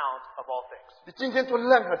an account of all things. 你今天做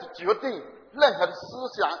任何的决定、任何的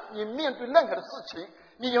思想，你面对任何的事情，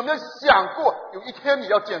你有没有想过有一天你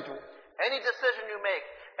要见主？ Any decision you make,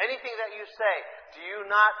 anything that you say, do you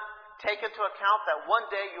not take into account that one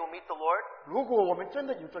day you'll meet the Lord? 如果我们真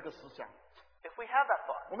的有这个思想， If we have that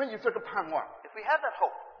thought, 我们有这个盼望， if we have that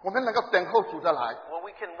hope, 我们能够等候主的来。 well,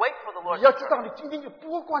 we can wait for the Lord 你要 to 知道， return. 你今天有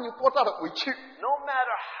多大的委屈， No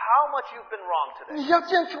matter how much you've been wrong today, 你要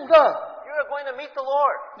见主的。 you are going to meet the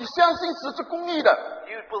Lord. 你相信神是公义的。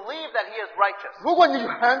 You believe that He is righteous. 如果你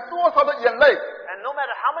含多少的眼泪， And no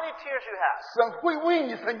matter how many tears you have, 神会为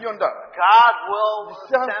你伸冤的。 God will 你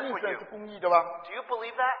相 stand 信 for 神 you. 是公义的吗？ Do you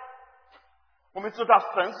believe that? 我们知道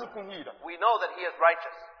神是公义的， We know that He is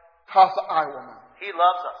righteous. 他是爱我们。 He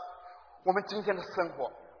loves us. 我们今天的生活，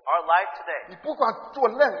 Our life today, 你不管做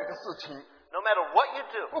任何一个事情， no matter what you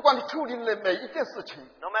do, 不管你处理的每一件事情，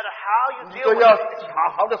 no matter how you 你 deal 都 with 要 it, 好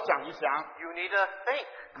好的想一想， you need to think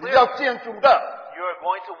你要 clearly. 见主的， You are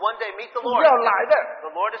going to one day meet the 主 Lord. 要来的。 The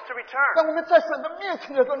Lord is to return. 当我们在神的面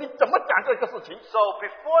前的时候，你怎么讲这个事情？ So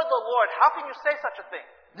before the Lord, how can you say such a thing?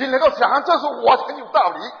 你能够想，这是我很有道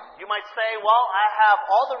理， You might say, well, I have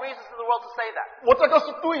all the reasons in the world to say that. 我这个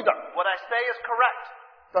是对的。 What I say is correct.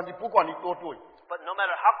 但你不管你多对， But no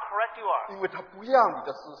matter how correct you are, 因为他不要你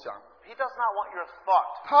的思想， He does not want your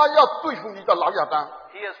thought. 他要对付你的老亚当。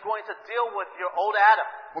 He is going to deal with your old Adam.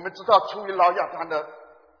 我们知道，出于老亚当的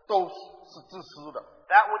都是自私的。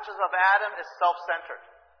 That which is of Adam is self-centered.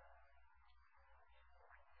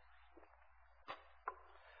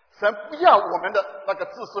 神不要我们的那个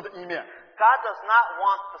自私的一面， God does not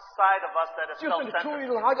want the side of us that is 就是你出 self-centered. 于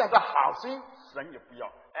老亚当的好心，神也不要。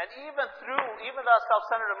 And even though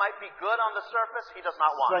self-centered might be good on the surface, He does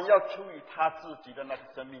not want. 神要出于他自己的那个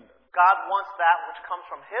生命的。 God wants that which comes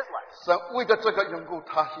from His life. 神为了这个缘故，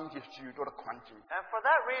他兴起许多的环境， And for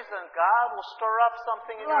that reason, God will stir up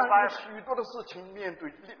something in your 让有 environment 许多的事情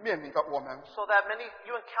面临到我们。 so that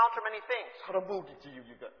you encounter many things. 他的目的只有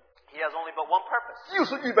一个， He has only but one purpose. 就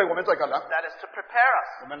是预备我们这个人， That is to prepare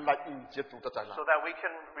us 我们来迎接主的再来 so。that we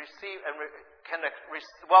can receive and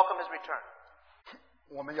welcome His return.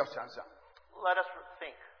 我们要想想， Let us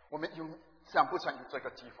think. 我们想不想有这个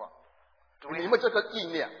计划？ Do we 你们这个意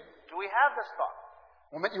念， Do we have this thought?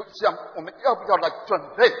 我们我们要不要来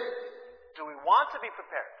准备？ Do we want to be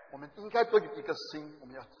prepared? 我们应该都有一个心，我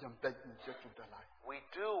们要准备迎接主的来。 We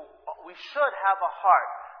should have a heart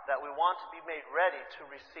that we want to be made ready to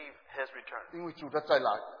receive His return. 因为主的再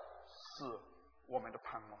来是我们的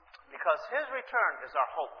盼望， Because His return is our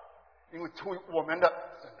hope. 因为出于我们的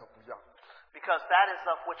神都不要， Because that is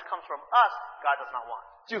of which comes from us, God does not want.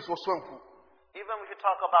 就说顺服。 Even we could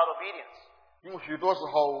talk about obedience. 因为许多时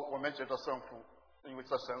候我们觉得顺服，因为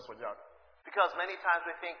这神所要的。 Because many times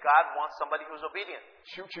we think God wants somebody who's obedient.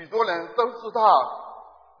 许多人都知道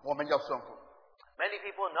我们要顺服， Many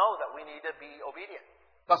people know that we need to be obedient.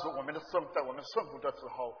 但是在我们顺服的时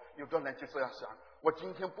候，有的人就这样想：我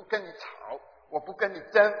今天不跟你吵，我不跟你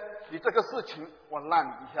争，你这个事情我让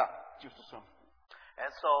你一下就是顺服。 And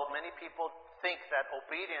so many people think that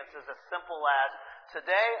obedience is as simple as,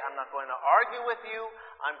 today I'm not going to argue with you,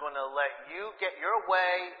 I'm going to let you get your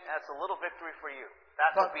way, that's a little victory for you.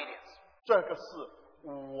 That's But- obedience. 这个是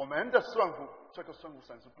我们的顺服，这个顺服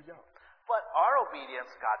神是不要的。 But our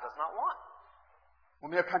obedience, God does not want. 我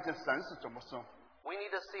们要看见神是怎么顺服， We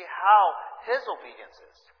need to see how His obedience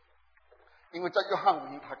is. 因为在约翰福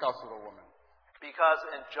音他告诉了我们， Because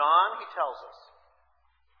in John, He tells us,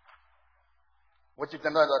 我记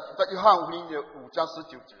得在约翰福音有5章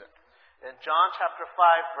19节 in John chapter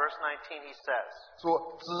 5, verse 19, He says,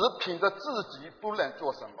 说，只凭着自己不能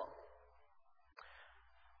做什么。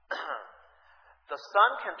 the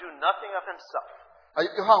Son can do nothing of Himself. 还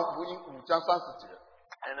有约翰福音5章30节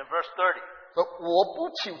And in verse 30, 说，我不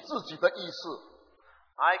求自己的意思。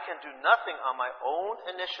 I can do nothing on my own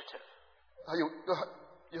initiative. 还有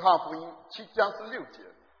约翰福音7章16节，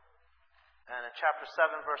 And in chapter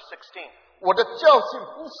 7, verse 16, 我的教训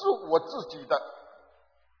不是我自己的。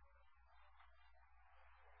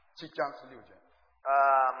7章16节，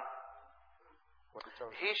我的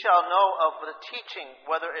教训。 He shall know of the teaching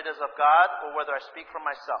whether it is of God or whether I speak from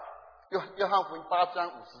myself. 约翰福音8章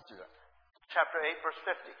50节， Chapter 8, verse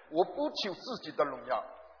 50. 我不求自己的荣耀，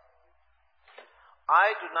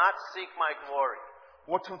 I do not seek my glory.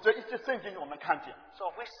 我从这一些圣经我们看见， So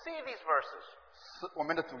if we see these verses, 是我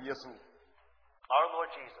们的主耶稣， our Lord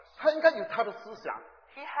Jesus, 他应该有他的思想，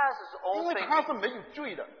 He has his 因 own 为他 thinking 是没有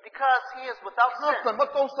罪的， because he is without 他 sin. 什么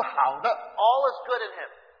都是好的。 All is good in him.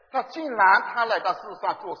 他既然他来到世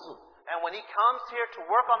上做事， And when he comes here to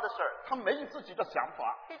work on this earth, 他没有自己的想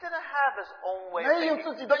法， he didn't have his own way of 没有 thinking.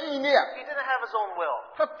 自己的意念。 He didn't have his own will.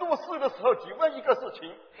 他做事的时候只问一个事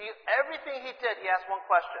情： Everything he did, he asked one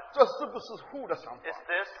question. 这是不是父的想法？ Is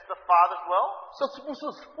this the Father's will? 这是不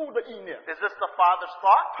是父的意念？ Is this the Father's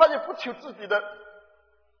thought? 他也不求自己的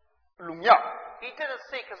荣耀， He didn't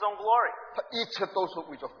seek his own glory. 他一切都是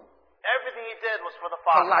为着父。 Everything he did was for the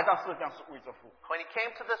他 Father. 来到世上是为着父， When he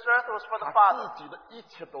came to this earth, it was for the 他 Father. 自己的一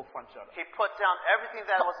切都放下了， He put down everything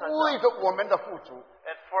that was 他 his 为 own. 着我们的富足，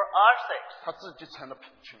 And for our sakes, 他自己成了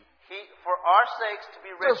贫穷。 for our sakes to be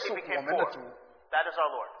这 rich, 是 he 我 became 们的 poor. 主， That is our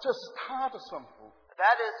Lord. 这是他的圣福，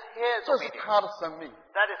 That is his 这是 obedience. 他的生命，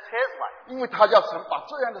 That is his life. 因为他要神把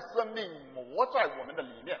这样的生命磨在我们的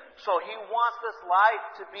里面， So he wants this life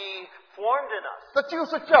to be formed in us 这就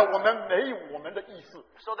是叫我们没有我们的意识，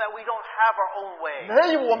 so that we don't have our own way,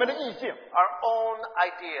 没有我们的意见。 our own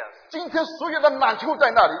ideas. 今天所有的难处在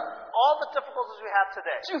那里， All the difficulties we have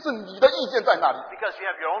today, 就是你的意见在那里， because you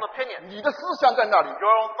have your own opinion, 你的思想在那里，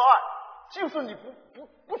 your own thought. 就是你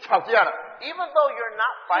不吵架了， Even though you're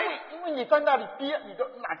not 因 fighting, 为因为你在那里憋，你的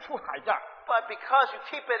难处还在。 but because you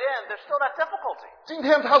keep it in, there's still that difficulty. 今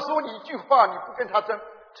天他说你一句话，你不跟他争，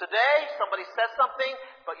 Today, somebody says something,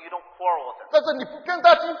 but you don't quarrel with them. 但是你不跟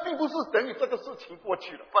他争，并不是等于这个事情过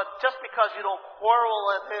去了， But just because you don't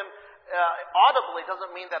quarrel with him audibly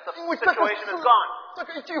doesn't mean that the 因为这个 situation 事 is gone. 这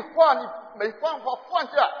个一句话你没办法放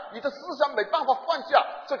下，你的思想没办法放下，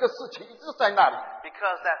这个事情一直在那里。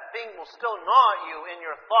 Because that thing will still gnaw you in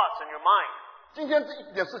your thoughts and your mind. 今天这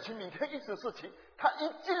一点事情，明天一点事情，它一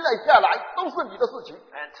积累下来都是你的事情，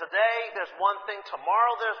 And today there's one thing,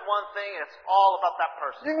 tomorrow there's one thing, it's all about that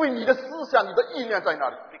person. 因为你的思想、你的意念在那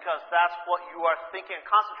里， Because that's what you are thinking and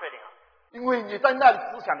concentrating on. 因为你在那里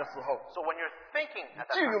思想的时候， So when you're thinking at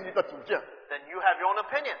that 就有 time, 你的主见。 then you have your own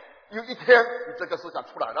opinion. 有一天，你这个思想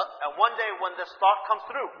出来了， And one day when this thought comes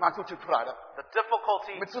through, 难处就出来了。 the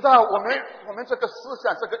difficulty, 我们知道，我们这个思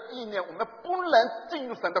想、这个意念，我们不能进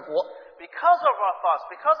入神的国。 because of our thoughts,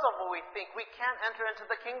 because of what we think, we can't enter into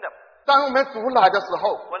the kingdom. 当我们主来的时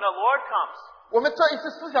候， When the Lord comes, 我们这一些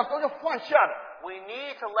思想都要放下的。 we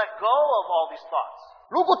need to let go of all these thoughts.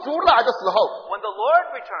 如果主来的时候， When the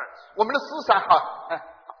Lord returns, 我们的思想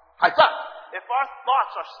还在， if our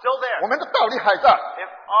thoughts are still 我 there, 们的道理还在， if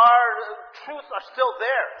our truths are still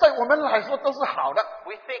there, 在我们来说都是好的。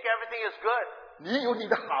 we think everything is good. 你有你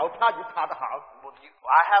的好，他有他的好； Well,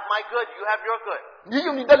 I have my good, you have your good. 你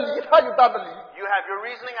有你的理，他有他的理。 You have your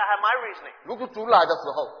reasoning, I have my reasoning. 如果主来的时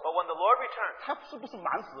候， But when the Lord returns, 他是不是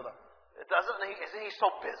忙死了？ isn't he so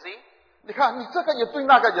busy? 你看，你这个也对，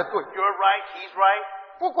那个也对， You're right, he's right.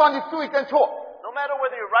 不管你对跟错， No matter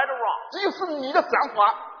whether you're right or wrong, 只有是你的想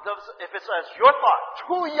法， if it's your thought,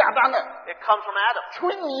 出于亚当的， it comes from Adam, 出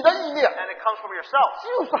于你的意念， and it comes from yourself.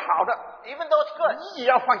 就是好的， Even though it's good, 你也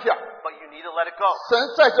要放下。 but you need to let it go. 神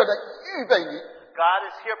在这里预备你， God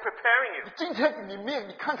is here preparing you. 今天里面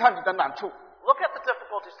你看看你的难处， Look at the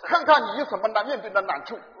difficulties today. 看看你有什么难面对的难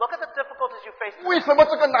处， Look at the difficulties you face today. 为什么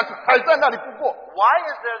这个难处还在那里不过？ Why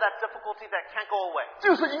is there that difficulty that can't go away?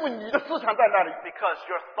 就是因为你的思想在那里， Because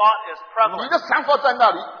your thought is 你 prevalent. 的想法在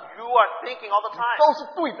那里， You are thinking all the time 都是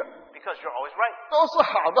对的， because you're always right. 都是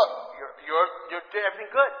好的。 You're doing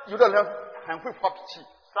everything good. 有的人很会发脾气，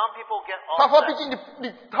 Some people get 他 all 发脾 upset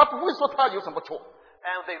气他不会说他有什么错，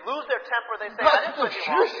 and they lose their temper. They say, 他 I didn't 有 do anything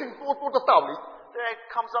许 wrong. 许多多的道理， They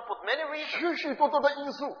comes up with many reasons, 许许多多的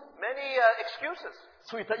因素， many excuses.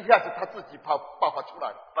 所以他一下子他自己爆发出来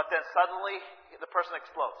了。 But then suddenly the person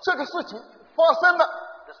explodes. 这个事情发生了，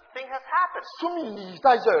 This thing has happened 说明你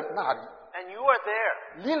在这那里， and you are there.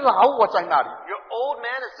 你老我在那里， Your old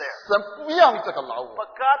man is there. 神不要你这个老我。 But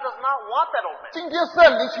God does not want that old man. 今天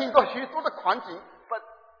圣灵经过许多的环境 But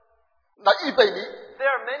来预备你， there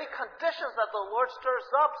are many conditions that the Lord stirs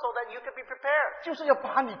up so that you can be prepared, 就是要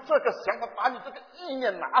把你这个想法，把你这个意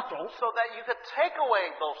念拿走。 so that you can take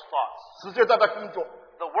away those thoughts. 十字架的工作，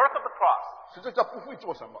 The work of the cross. 十字架不会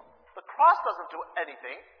做什么， The cross doesn't do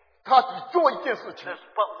anything. 他只做一件事情， There's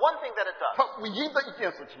but one thing that it does. 他唯一的一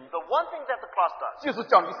件事情 The one thing that the cross does 就是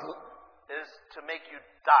叫你死。 is to make you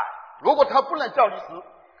die. 如果他不能叫你死，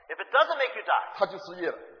 If it doesn't make you die, 他就失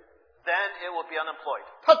业了。 then it will be unemployed.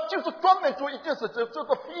 他就是专门做一件事，这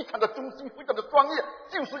个非常的忠心，非常的专业，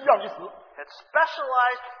就是要你死。 Its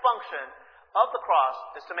specialized function of the cross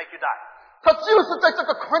is to make you die. 他就是在这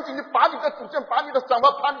个环境里，把你的主见、把你的想法、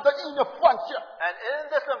把你的意念放下。 And in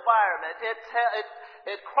this environment,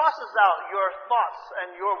 it crosses out your thoughts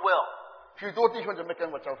and your will. 许多弟兄姊妹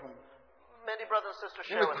跟我交通， many brothers and sisters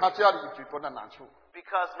因 share 为 with 他 me 家里有许多的难处。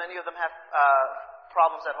 because many of them have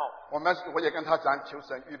problems at home. 我也跟他讲，求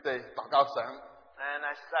神预备祷告神。 And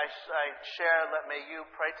I share that may you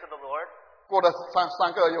pray to the Lord. 过了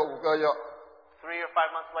3个月、5个月， 3 or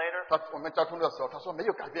 5 months later, 我们交通的时候，他说没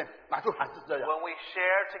有改变，难处还是这样。 when we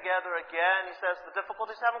share together again, he says the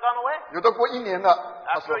difficulties haven't gone away. 有的过1年了，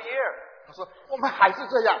他 After 说 a year, 我们还是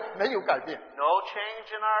这样，没有改变， no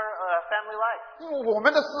change in our family life. 因为我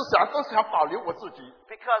们的思想都想保留我自己。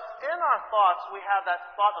 Because in our thoughts, we have that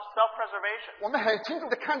thought of self-preservation. 我们很清楚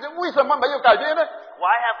的看见为什么没有改变呢？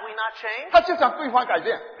 Why have we not changed? 他就想对方改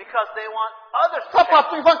变， Because they want others 他 to 把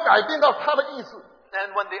change. 对方改变到他的意思，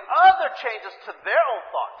 And when the other changes to their own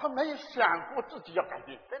thought, 他没有想过自己要改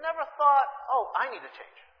变， they never thought, oh, I need to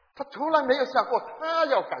change. 他从来没有想过他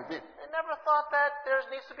要改变。 They never thought that there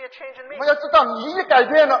needs to be a change in me. 我们要知道，你一改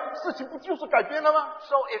变了，事情不就是改变了吗？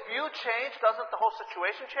 So if you change, doesn't the whole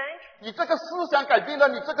situation change? 你这个思想改变了，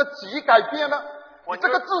你这个己改变了，你这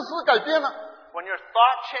个自私改变了， When your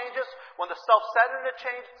thought changes, when the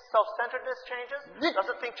self-centeredness changes, Ni-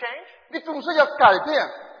 doesn't thing change? 你总是要改变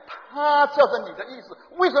他照着你的意思。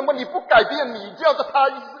为什么你不改变你照着他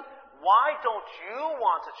意思？ Why don't you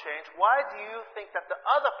want to change? Why do you think that the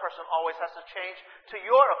other person always has to change to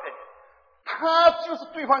your opinion? 他就是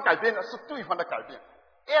对方改变了，是对方的改变。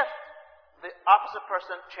 If the opposite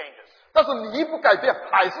person changes, 但是你不改变，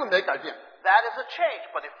还是没改变。 that is a change.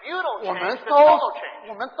 But if you don't 我们 change, there's no 都 change.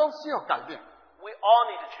 我们都需要改变， We all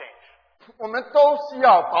need to change. 我们都需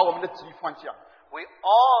要把我们的己放下。 We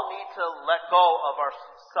all need to let go of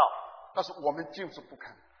ourself. 但是我们就是不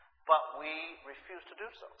肯。 But we refuse to do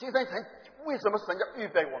so. 今天神为什么神要预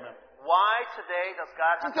备我们？ Why today does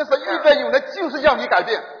God 今 have 天 to 神预 prepare 备有人，就是要你改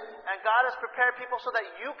变。 And God has prepared people so that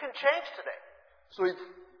you can change today. 所以，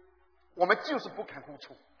我们就是不肯付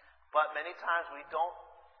出， But many times we don't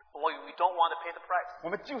want to pay the price. 我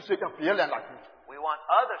们就是要别人来付出。 We want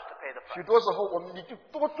others to pay the 许 price. 多时候，你就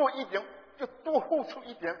多做一点，就多付出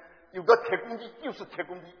一点。有的铁公鸡就是铁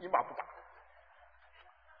公鸡，一码不拔。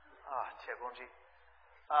 铁公鸡.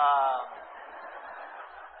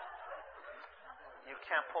 You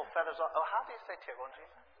can't pull feathers off. Oh, how do you say 铁公鸡?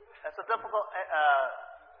 That's a difficult.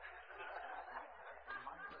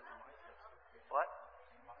 What?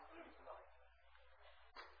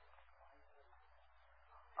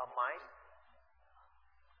 A mice?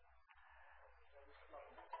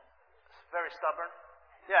 Very stubborn.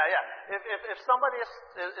 Yeah. If somebody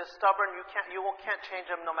is stubborn, you can't change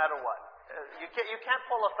them no matter what. You can't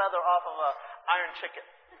pull a feather off of an iron chicken.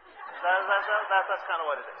 That's kind of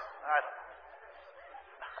what it is. I don't know.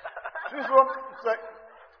 所以说，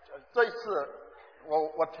这一次，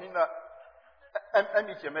我听了艾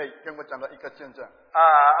米姐妹跟我讲了一个见证，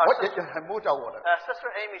我也很摸着我的。Sister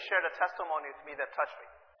Amy shared a testimony with me that touched me.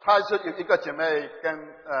 她是有一个姐妹跟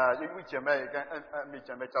有一位姐妹跟艾米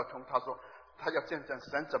姐妹交通，她说她要见证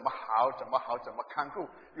神怎么好，怎么看顾，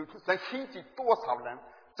有神兴起多少人，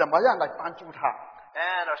怎么样来帮助她。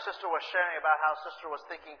 And our sister was sharing about how sister was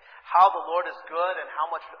thinking how the Lord is good and how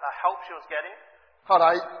much help she was getting. 后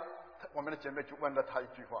来我们的姐妹就问了她一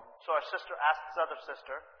句话， So our sister asked this other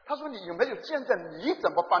sister, 她说你有没有见证你怎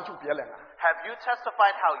么帮助别人啊？ have you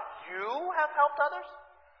testified how you have helped others?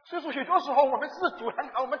 所以说许多时候我们是主很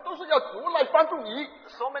好，我们都是要主来帮助你，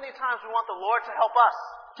 So many times we want the Lord to help us.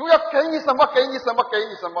 主要给你什么，给你什么，给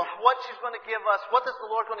你什么。 What she's going to give us, what is the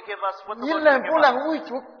Lord going to give us, what the 你 Lord 能 going to 不 give us. 能为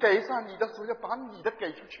主给上你的所有，把你的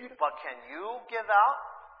给出去呢？ But can you give out?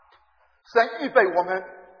 神预备我们，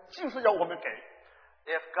就是要我们给。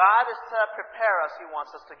 If God is to prepare us, He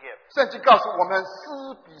wants us to give. 圣经告诉我们，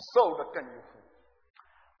施比受的更有福。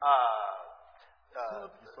施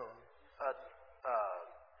比受。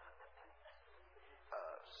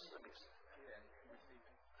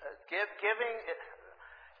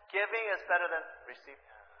Giving is better than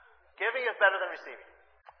receiving. Giving is better than receiving.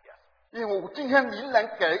 Yes. 因为我今天你能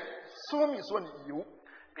给，说明说你有。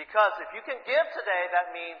 Because if you can give today,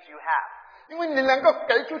 that means you have. 因为你能够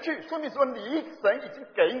给出去，说明说你神已经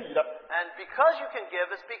给你了。 And because you can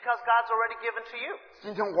give, it's because God's already given to you.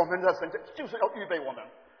 今天我们的神就是要预备我们，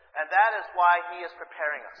 And that is why He is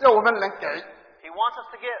preparing us. 要我们能给。 He wants us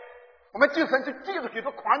to give. 我们就神就借着许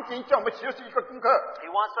多环境，叫我们学习一个功课。 He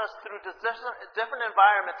wants us through different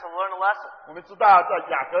environments to learn a lesson. 我们知道，在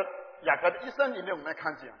雅各的一生里面，我们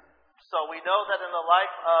看见 So we know that in the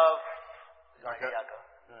life of 雅各，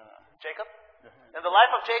 Jacob, in the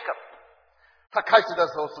life of Jacob, 他开始的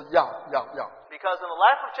时候是要， because in the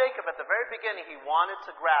life of Jacob at the very beginning he wanted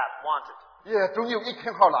to wanted. 也总有一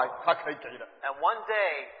天后来他可以给的， And one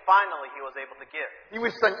day, finally, he was able to give. 因为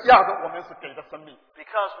神要的我们是给的生命，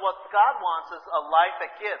 Because what God wants is a life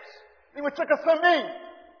that gives. 因为这个生命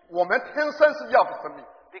我们天生是要的生命，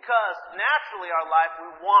 Because naturally our life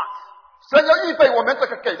we want, 神要预备我们这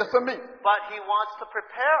个给的生命， but He wants to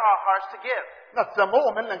prepare our hearts to give. 那怎么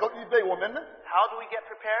我们能够预备我们呢？ How do we get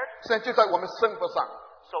prepared? 神就在我们生活上，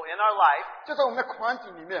 So in our life, 就在我们的环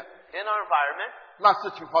境里面， in our environment, 让事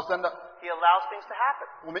情发生的。 He allows things to happen.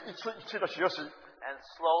 我们一次一次的学习， And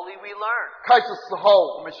slowly we learn. 开始时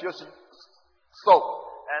候我们学习受，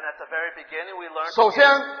 And at the very beginning we learn. 首先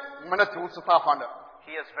我们的主是大方的，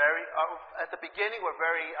 He is very, at the beginning we're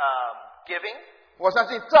very giving. 我相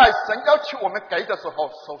信在神要求我们给的时候，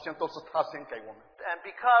首先都是他先给我们。 And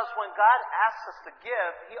because when God asks us to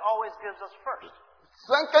give, He always gives us first.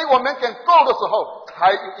 神给我们给够的时候，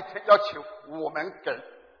才有一天要求我们给。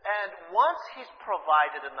 And once He's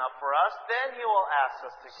provided enough for us, then He will ask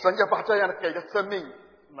us to give. 神要把这样的给的生命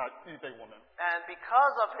来预备我们。 And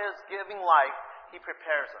because of His giving life, He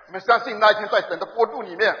prepares us. 我们相信那一天在神的国度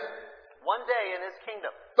里面， One day in His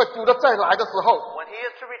kingdom, 在主的再来的时候， when He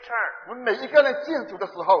is to return, 我们每一个人见主的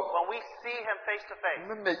时候， when we see Him face to 我 face,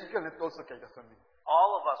 们每一个人都是给的生命。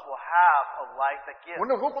 all of us will have a life that 我 gives.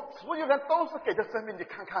 们如果所有人都是给的生命，你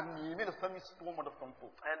看看里面的生命是多么的丰富，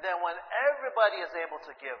 And then when everybody is able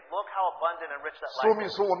to give, look how abundant and rich that 说 life 明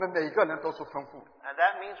is. 说我们每一个人都是丰富的。 And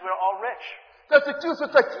that means we're all rich. 但是就是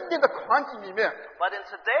在今天的环境里面， But in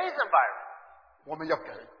today's environment, 我们要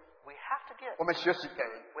给， we have to give. 我们学习给。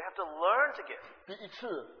 We have to learn to give. 第一次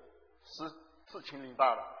事情临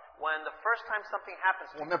到了， When the first time something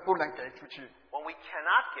happens to 我 us, 们不能给出去， when we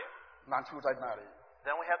cannot give, 难处在那里。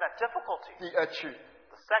 then we have that difficulty. 第二次，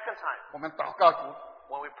 The second time, 我们祷告主，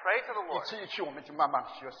 when we pray to the 一 Lord, 次一次我们就慢慢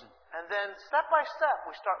学习。 and then step by step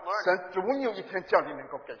we start learning. 神总有一天叫你能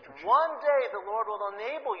够给出去， One day the Lord will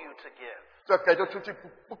enable you to give. 这给的出去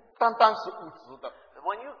不单单是物质的，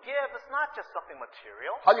 When you give, it's not just something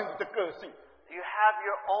material. 还有你的个性， You have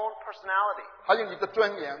your own personality. 还有你的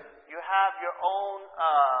尊严。 You have your own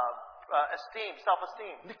esteem,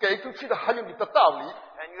 self-esteem. 你给出去的还有你的道理，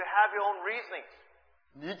 And you have your own reasoning.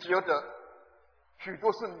 你觉得许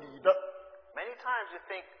多是你的， Many times you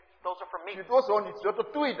think those are for 许 me. 多时候你觉得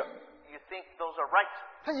对的， You think those are right.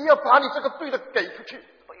 他也要把你这个对的给出去。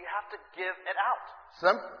 But you have to give it out.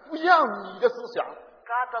 神不要你的思想，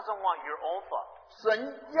 God doesn't want your own thought.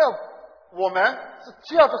 神要我们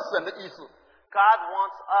是照着神的意思。 God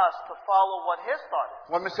wants us to follow what His thought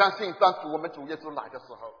is. 我们相信，当我们主耶稣来的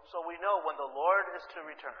时候， So we know when the Lord is to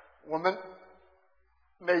return, 我们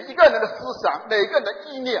每一个人的思想，每一个人的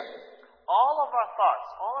意念， all of our thoughts,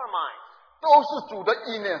 all our minds, 都是主的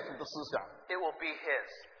意念，主的思想。 it will be His.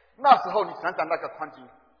 那时候你想想那个环境，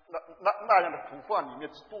那样的图画里面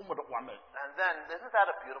是多么的完美， And then, isn't that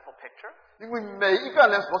a beautiful picture? 因为每一个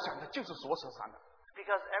人所想的就是所想的。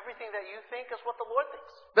 Because everything that you think is what the Lord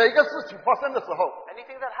thinks. 每一个事情发生的时候，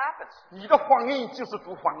 Anything that happens, 你的反应就是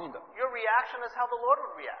主反应的。 your reaction is how the Lord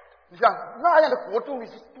would react. 你像那样的国度里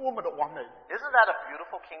是多么的完美， Isn't that a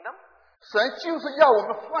beautiful kingdom? 神就是要我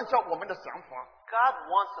们放下我们的想法， God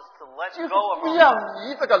wants us to let 就是 go of 不 our 要 thoughts.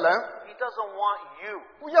 你这个人， He doesn't want you.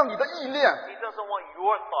 不要你的意念， He doesn't want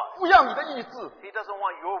your thoughts. 不要你的意志。 He doesn't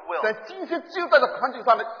want your will. 神今天就在这环境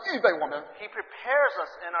上的预备我们， He prepares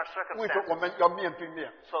us in our 为着 circumstances 我们要面对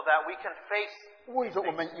面， so that we can face, 为着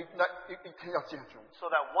我们一天要见主， so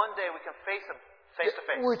that one day we can face Him face to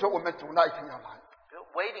face, 为着我们主那一天要来。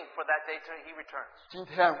 waiting for that day till He returns. 今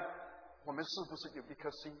天我们是不是有一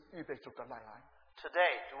颗心预备主的来？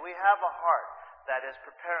 Today, do we have a heart that is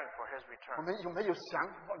preparing for His 我 return? 们有没有想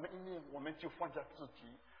法的意念？我们就放在自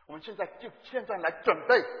己，我们现在来准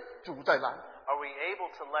备主再来。 Are we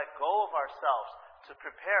able to let go of ourselves to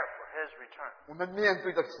prepare for His return? 我们面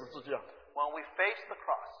对着十字架， When we face the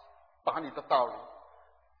cross, 把你的道理，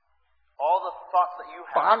 all the thoughts that you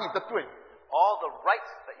把 have, 你的对 all the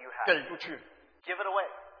rights that you have, 给出去， give it away.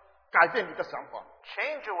 改变你的想法。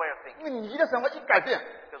 Change your way of 因 thinking. 为你的想法一改变，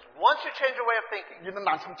 Because once you change your way of thinking, 你的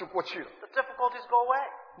难处就过去了。 the difficulties go away.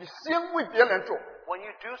 你先为别人做， When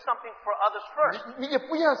you do something for others first, 你也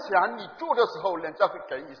不要想你做的时候人家会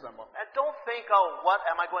给你什么， and don't think, oh, what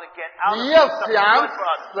am I going to get out of 你要 doing something 想 good for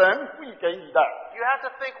others? 神会给你的。 You have to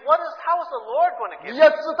think, how is the Lord going to 你 give 要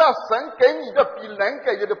知道神给你的比人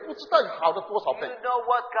给的不知道好的多少 you? 倍。 You know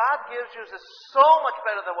what God gives you is so much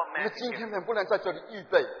better than what 我 man 们 can 今 give. 天能不能在这里预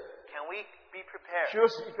备， Can we be prepared? 学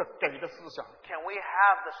习一个给的思想， Can we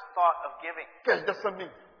have this thought of giving? 给的生命？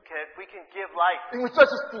 We can give life 因为这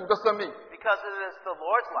是主的生命， because it is the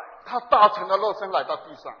Lord's life. 他大成了肉身来到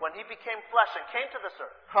地上， When He became flesh and came to this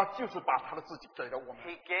earth, 他就是把他的自己给了我们。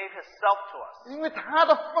 He gave Himself to us. 因为他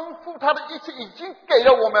的丰富，他的一切已经给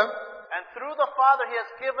了我们， And through the Father, He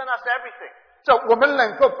has given us everything. 叫我们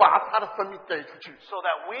能够把他的生命给出去， so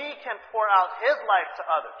that we can pour out His life to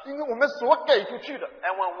others. 因为我们所给出去的，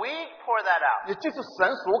 And when we pour that out, 也就是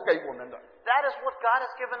神所给我们的， that is what God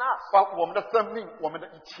has given us. 把我们的生命，我们的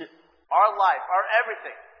一切， Our life, our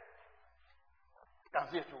everything. 感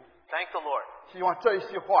谢主， Thank the Lord. 希望这一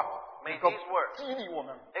些话 May 能够 these words 激励我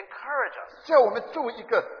们， encourage us 叫我们做一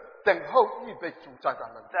个等候预备主再来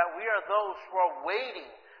的人。 that we are those who are waiting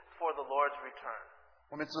for the Lord's return.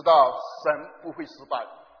 我们知道神不会失败，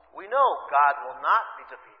 We know God will not be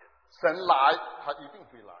defeated. 神来他一定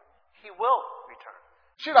会来。 He will return.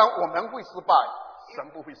 虽然我们会失败，神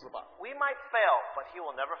不会失败， We might fail, but He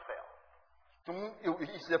will never fail. 总有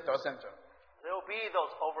一些得胜者。 There will be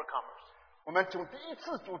those overcomers. 我们从第一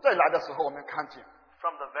次主再来的时候，我们看见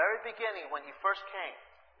From the very beginning, when He first came,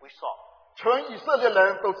 we saw 全以色列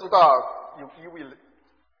人都知道有一位，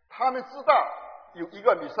他们知道有一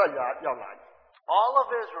个弥赛亚要来， all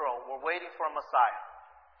of Israel were waiting for a Messiah.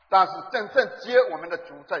 但是真正接我们的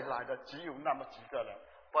主再来的只有那么几个人。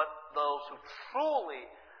 But those who truly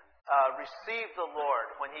received the Lord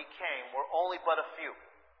when He came were only but a few.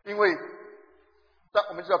 因为当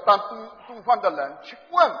我们知道，当东方的人去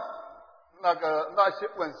问那些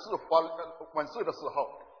文士的时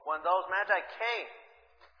候， When those Magi came,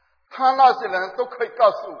 他那些人都可以告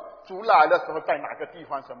诉主来的时候在哪个地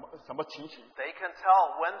方，什么情形。 they can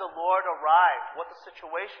tell when the Lord arrived, what the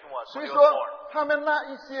situation was 所 when 以 He was 说 born. 他们那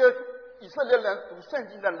一些以色列人读圣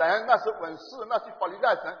经的人，那些文士，那些法利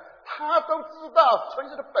赛人，他都知道，全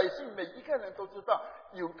世的百姓每一个人都知道，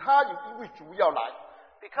有一位主要来。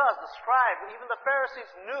 Because the scribes, even the Pharisees,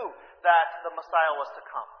 knew that the Messiah was to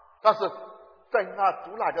come. 但是在那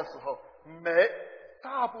主来的时候，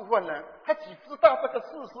大部分人他只知道这个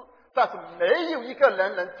事实，但是没有一个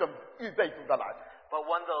人能准预备主的来。 But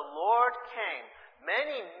when the Lord came,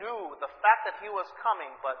 many knew the fact that He was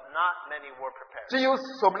coming, but not many were prepared. 只有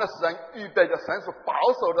我们的神预备的，神所保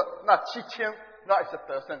守的那7000那些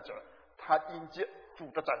得胜者，他迎接主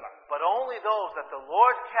的再来。 But only those that the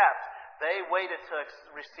Lord kept, they waited to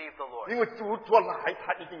receive the Lord. 因为主说来，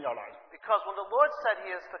他一定要来。 Because when the Lord said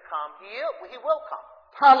He is to come, He will come.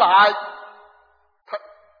 他来，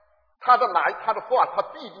他的来，他的话，他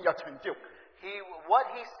必定要成就。 What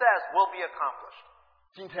He says will be accomplished.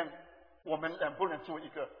 今天我们能不能做一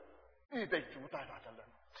个预备主再来的人？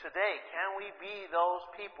 Today, can we be those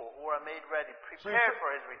people who are made ready, prepared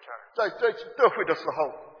for His return? 在这次特会的时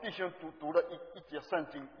候，弟兄读了一节圣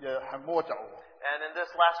经，也很摸着我。 And in this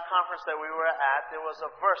last conference that we were at, there was a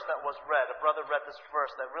verse that was read. A brother read this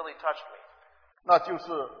verse that really touched me. 那就是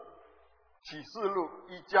启示录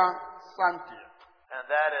1章3节。 And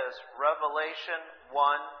that is Revelation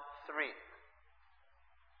 1:3.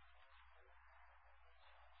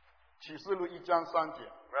 启示录1章3节。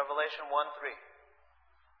 Revelation 1:3.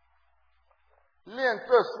 念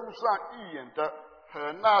这书上预言的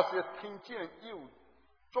和那些听见又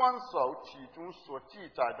遵守其中所记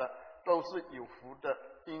载的，都是有福的，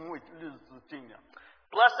因为日子近了。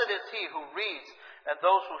 Blessed is he who reads, and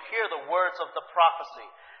those who hear the words of the prophecy,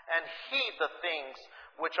 and heed the things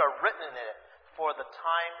which are written in it, for the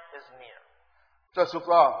time is near. 这是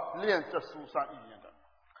说念这书上预言的。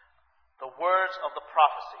 The words of the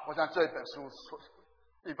prophecy. 我想这本书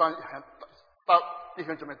一般弟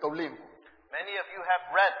兄姊妹都念过。 Many of you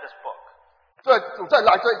have read this book. 这主再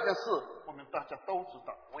来这一件事，我们大家都知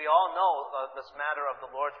道。 We all know this matter of the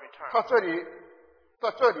Lord's return. 他在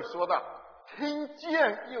这里说到，听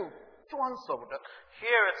见又遵守的，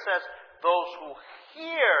 Here it says, those who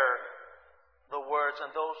hear the words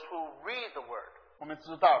and those who read the word. 我们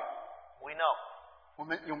知道， We know. 我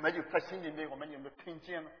们有没有在心里面，我们有没有听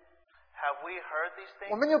见呢？ Have we heard these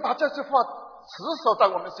我 things? 们要把这句话持守在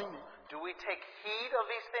我们心里。 Do we take heed of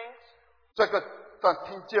these things? 这个在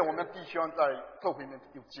听见我们弟兄在特会里面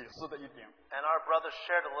有解释的一点， And our brothers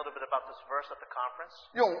shared a little bit about this verse at the conference.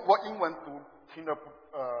 用我英文读听得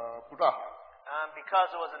不大好， Because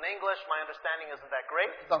it was in English, my understanding isn't that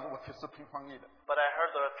great, 但是我其实听翻译的， but I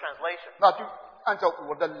heard the translation. 那就按照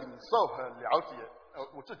我的领受和了解，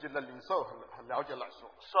我自己的领受和了解来说，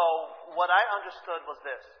 So what I understood was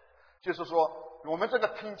this. 就是说我们这个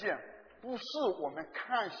听见不是我们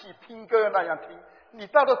看戏听歌那样听，你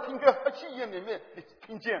到了听歌戏院里面，你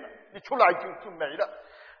听见了，你出来就没了。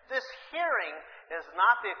 This hearing is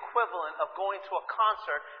not the equivalent of going to a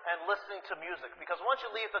concert and listening to music, because once you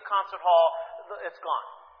leave the concert hall, it's gone.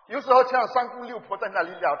 有时候像三姑六婆在那里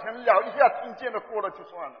聊天，聊一下听见了过了就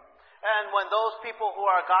算了。 And when those people who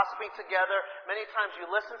are gossiping together, many times you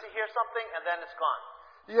listen to hear something and then it's gone.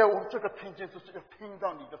 因为我们这个听见就是要听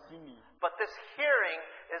到你的心里， But this hearing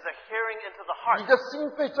is a hearing into the 你 heart. 的心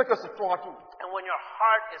被这个是抓住。 And when your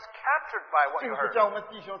heart is captured by what 这 you 个是 heard. 叫我们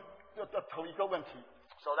弟兄的头一个问题：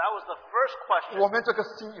 So that was the first 我 question. 们这个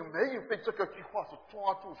心有没有被这个句话所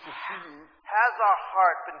抓住、所吸引？ Has our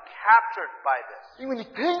heart been captured by this? 因为你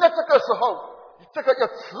听到这个时候，你这个要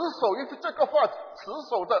持守，因为这个话持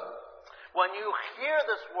守的， When you hear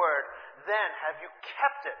this word, then have you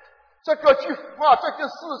kept it? 这个句话、这件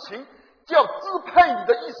事情，叫支配你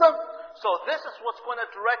的一生， So this is what's going to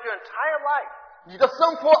direct your entire life. 你的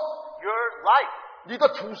生活， Your life. 你的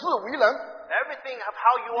处事为人， Everything of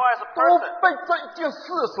how you are as a 都 person. 被这一件事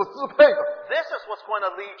所支配的。 This is what's going to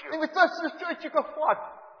lead 因 you. 为这个话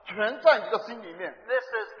全在你的心里面， This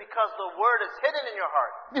is because the word is hidden in your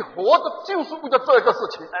heart. 你活着就是为了这个事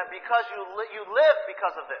情。 And because you live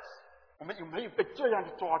because of this. 我们有没有被这样的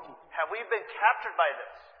抓住？ Have we been captured by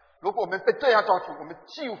this? 如果我们被这样抓住，我们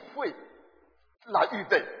就会来预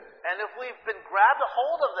备。 And if we've been grabbed a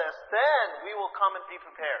hold of this, then we will come and be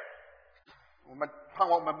prepared. 我们盼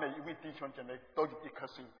望我们每一位弟兄姐妹都有一颗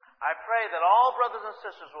心， I pray that all brothers and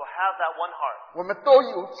sisters will have that one heart. 我们都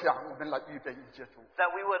有讲，我们来预备迎接主，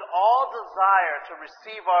 That we would all desire to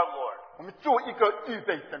receive our Lord. 我们做一个预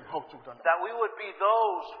备等候主的人。 That we would be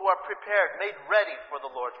those who are prepared, made ready for the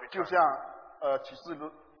Lord's 就 return. 像启示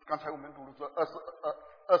录，刚才我们读的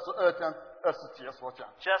22章20节所讲，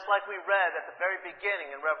 Just like we read at the very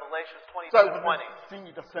beginning in Revelations 22 在我 and 们 20. 心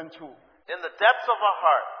里的深处 In the depths of our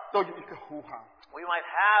heart, 都有一个呼喊： we might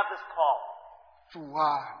have this call. 主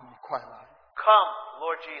啊，你快来！ Come,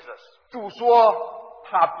 Lord Jesus. 主说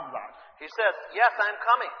他必来。 He says, yes, I am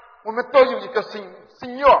coming. 我们都有一个心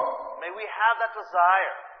愿， May we have that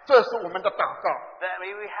desire. 这是我们的祷告，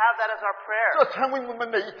 May we have that as our 这 prayer. 成为我们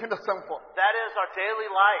每一天的生活。 That is our daily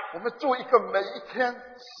life. 我们做一个每一天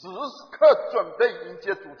时刻准备迎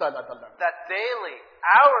接主再来的人。 That daily,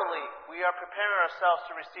 hourly, we are preparing ourselves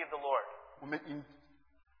to receive the Lord. 我们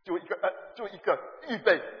做一个预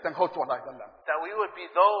备等候主来的人。 That we would be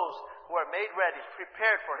those who are made ready,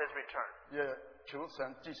 prepared for His return. 也求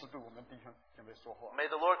神继续对我们弟兄姐妹说话。 May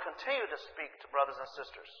the Lord continue to speak to brothers and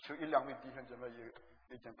sisters. 求一两位弟兄姐妹也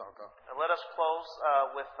一点祷告。 And let us close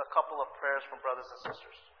with a couple of prayers from brothers and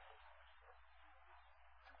sisters.